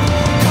up,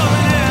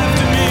 coming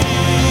after me.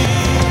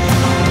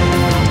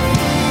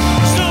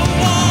 There's no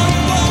wall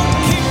you won't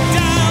kick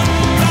down,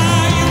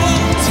 lie you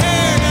won't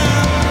tear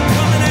down,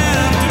 coming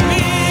after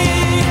me.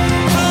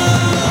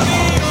 Oh,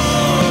 the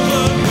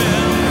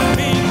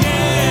overwhelming,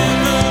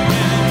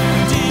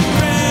 never-ending,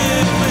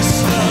 reckless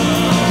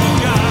love of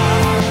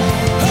God.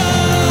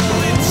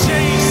 Oh, it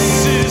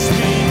chases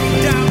me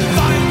down,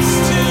 fights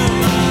till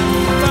I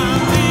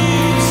found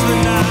leaves the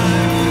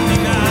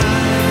 99.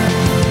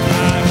 I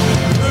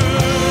could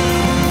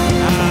burn,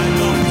 I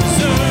don't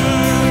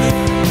deserve it,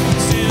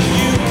 still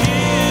you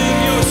give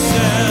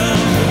yourself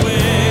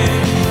away.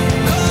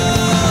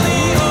 Oh,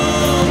 the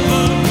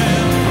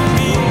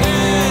overwhelming,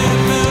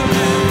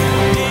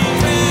 never-ending,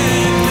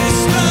 reckless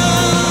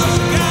love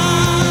of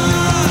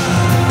God.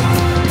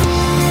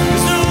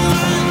 There's no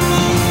light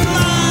won't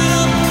light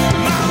up,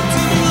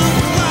 mountain won't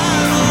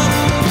climb up,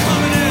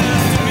 coming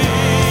after me.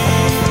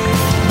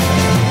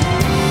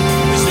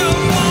 There's no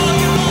wall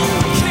you won't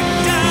kick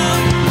down,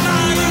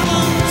 lie you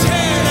won't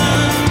tear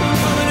down,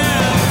 coming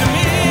after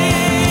me.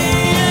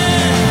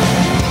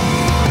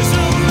 There's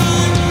no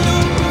light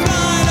won't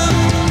light up,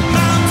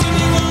 mountain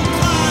you won't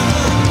climb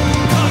up,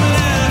 coming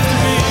after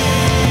me.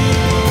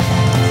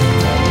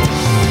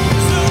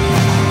 There's no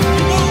wall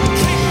you won't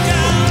kick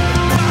down,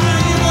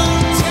 lie you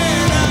won't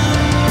tear down,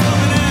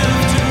 coming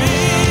after me.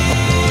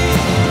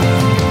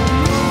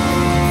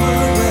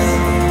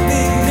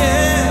 Overwhelming,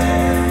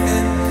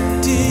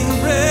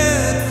 never-ending,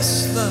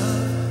 reckless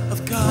love of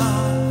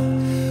God.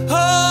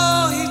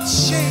 Oh, He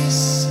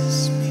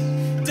chases me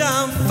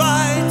down,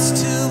 fights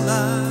till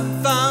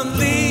I found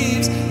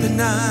leaves the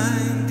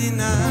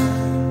 99.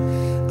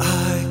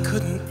 I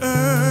couldn't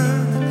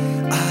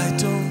earn, I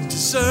don't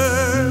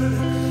deserve,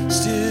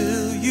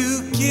 still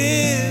you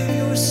give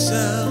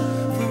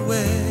yourself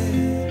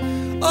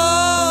away.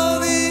 Oh,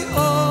 the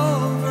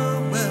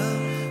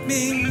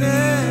overwhelming,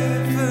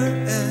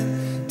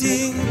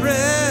 never-ending,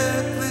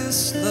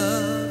 reckless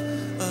love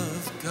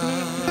of God.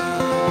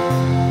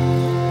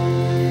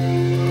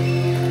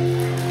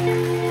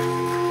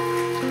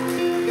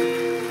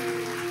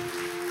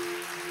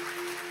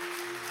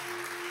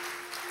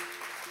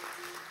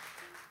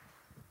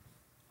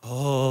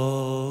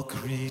 All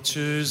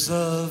creatures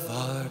of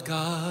our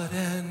God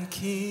and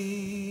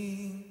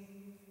King,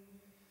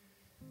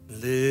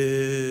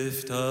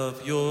 lift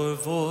up your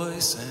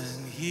voice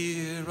and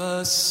hear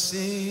us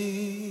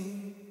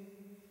sing.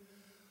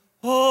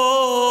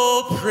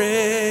 Oh,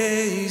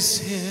 praise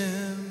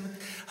Him,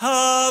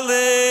 hallelujah.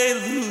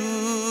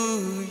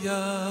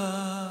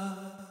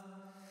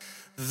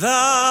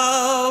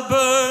 Thou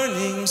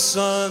burning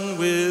sun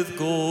with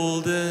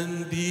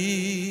golden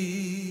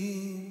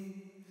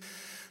beam,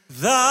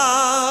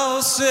 thou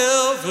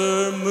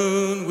silver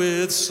moon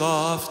with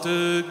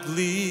softer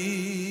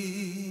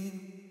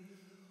gleam.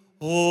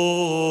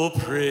 Oh,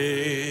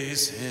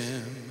 praise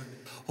Him,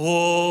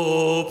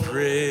 oh,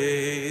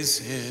 praise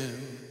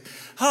Him,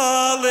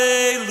 hallelujah,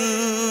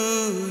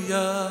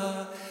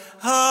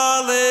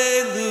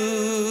 hallelujah,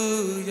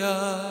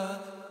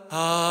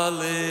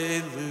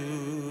 hallelujah.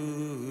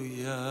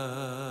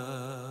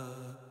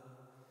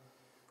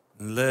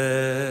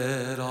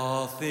 Let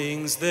all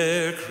things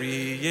their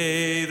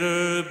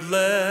Creator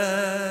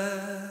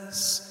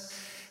bless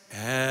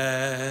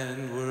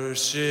and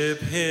worship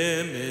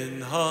Him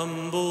in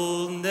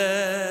humbleness.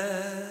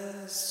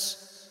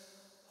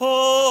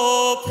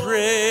 Oh,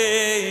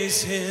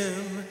 praise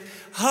Him,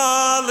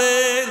 hallelujah.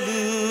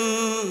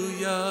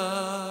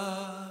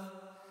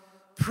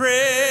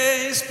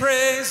 Praise,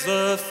 praise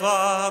the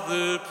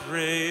Father,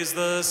 praise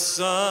the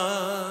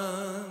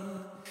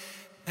Son,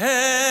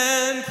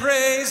 and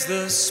praise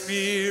the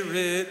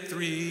Spirit,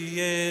 three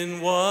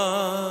in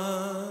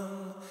one.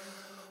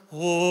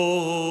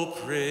 Oh,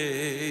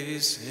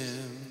 praise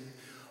Him,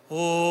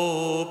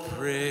 oh,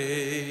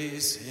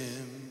 praise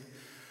Him,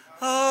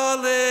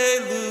 hallelujah,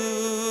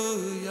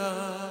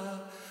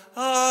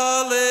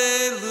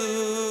 hallelujah,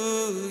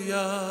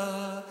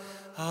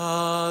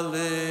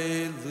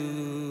 hallelujah.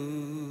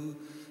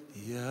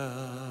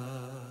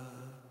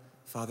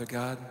 Father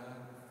God,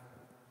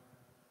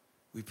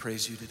 we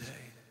praise you today.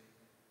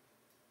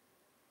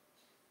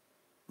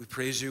 We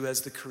praise you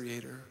as the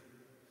creator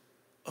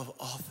of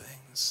all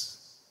things.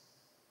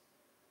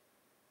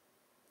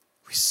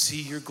 We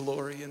see your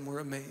glory and we're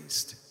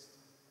amazed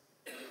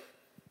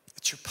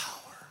at your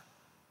power,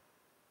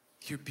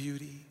 your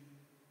beauty,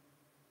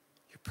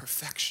 your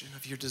perfection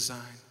of your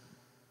design.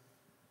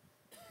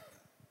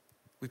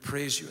 We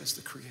praise you as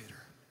the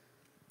creator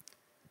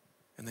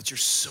and that you're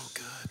so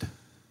good.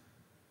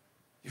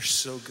 You're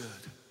so good.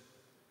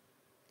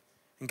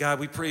 And God,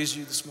 we praise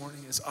you this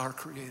morning as our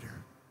creator.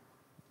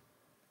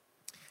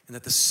 And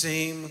that the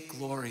same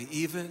glory,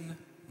 even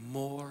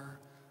more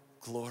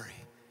glory,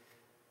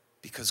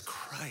 because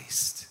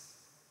Christ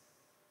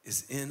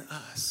is in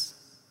us,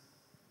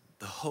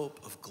 the hope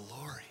of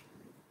glory.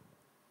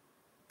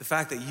 The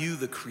fact that you,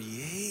 the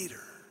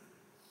creator,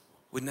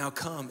 would now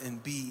come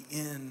and be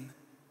in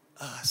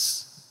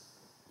us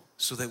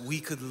so that we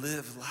could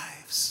live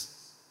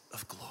lives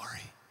of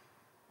glory.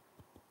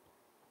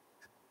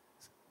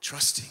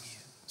 Trusting you,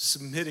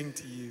 submitting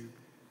to you,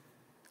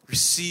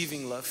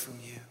 receiving love from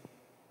you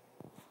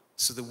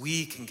so that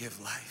we can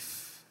give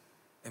life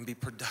and be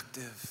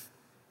productive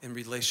in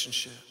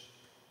relationship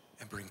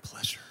and bring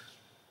pleasure.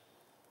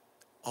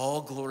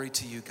 All glory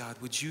to you, God.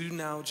 Would you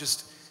now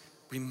just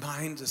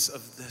remind us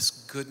of this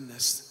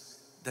goodness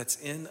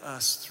that's in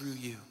us through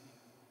you,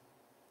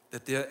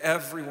 that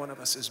every one of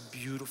us is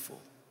beautiful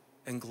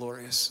and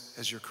glorious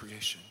as your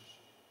creation.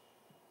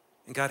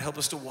 And God, help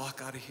us to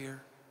walk out of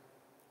here,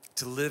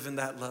 to live in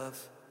that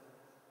love,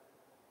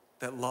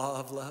 that law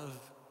of love,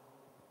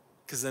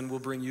 because then we'll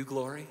bring you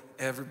glory.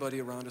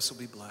 Everybody around us will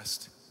be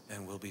blessed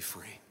and we'll be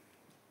free.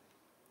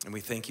 And we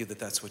thank you that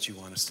that's what you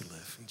want us to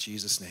live. In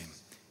Jesus' name,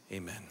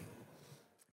 amen.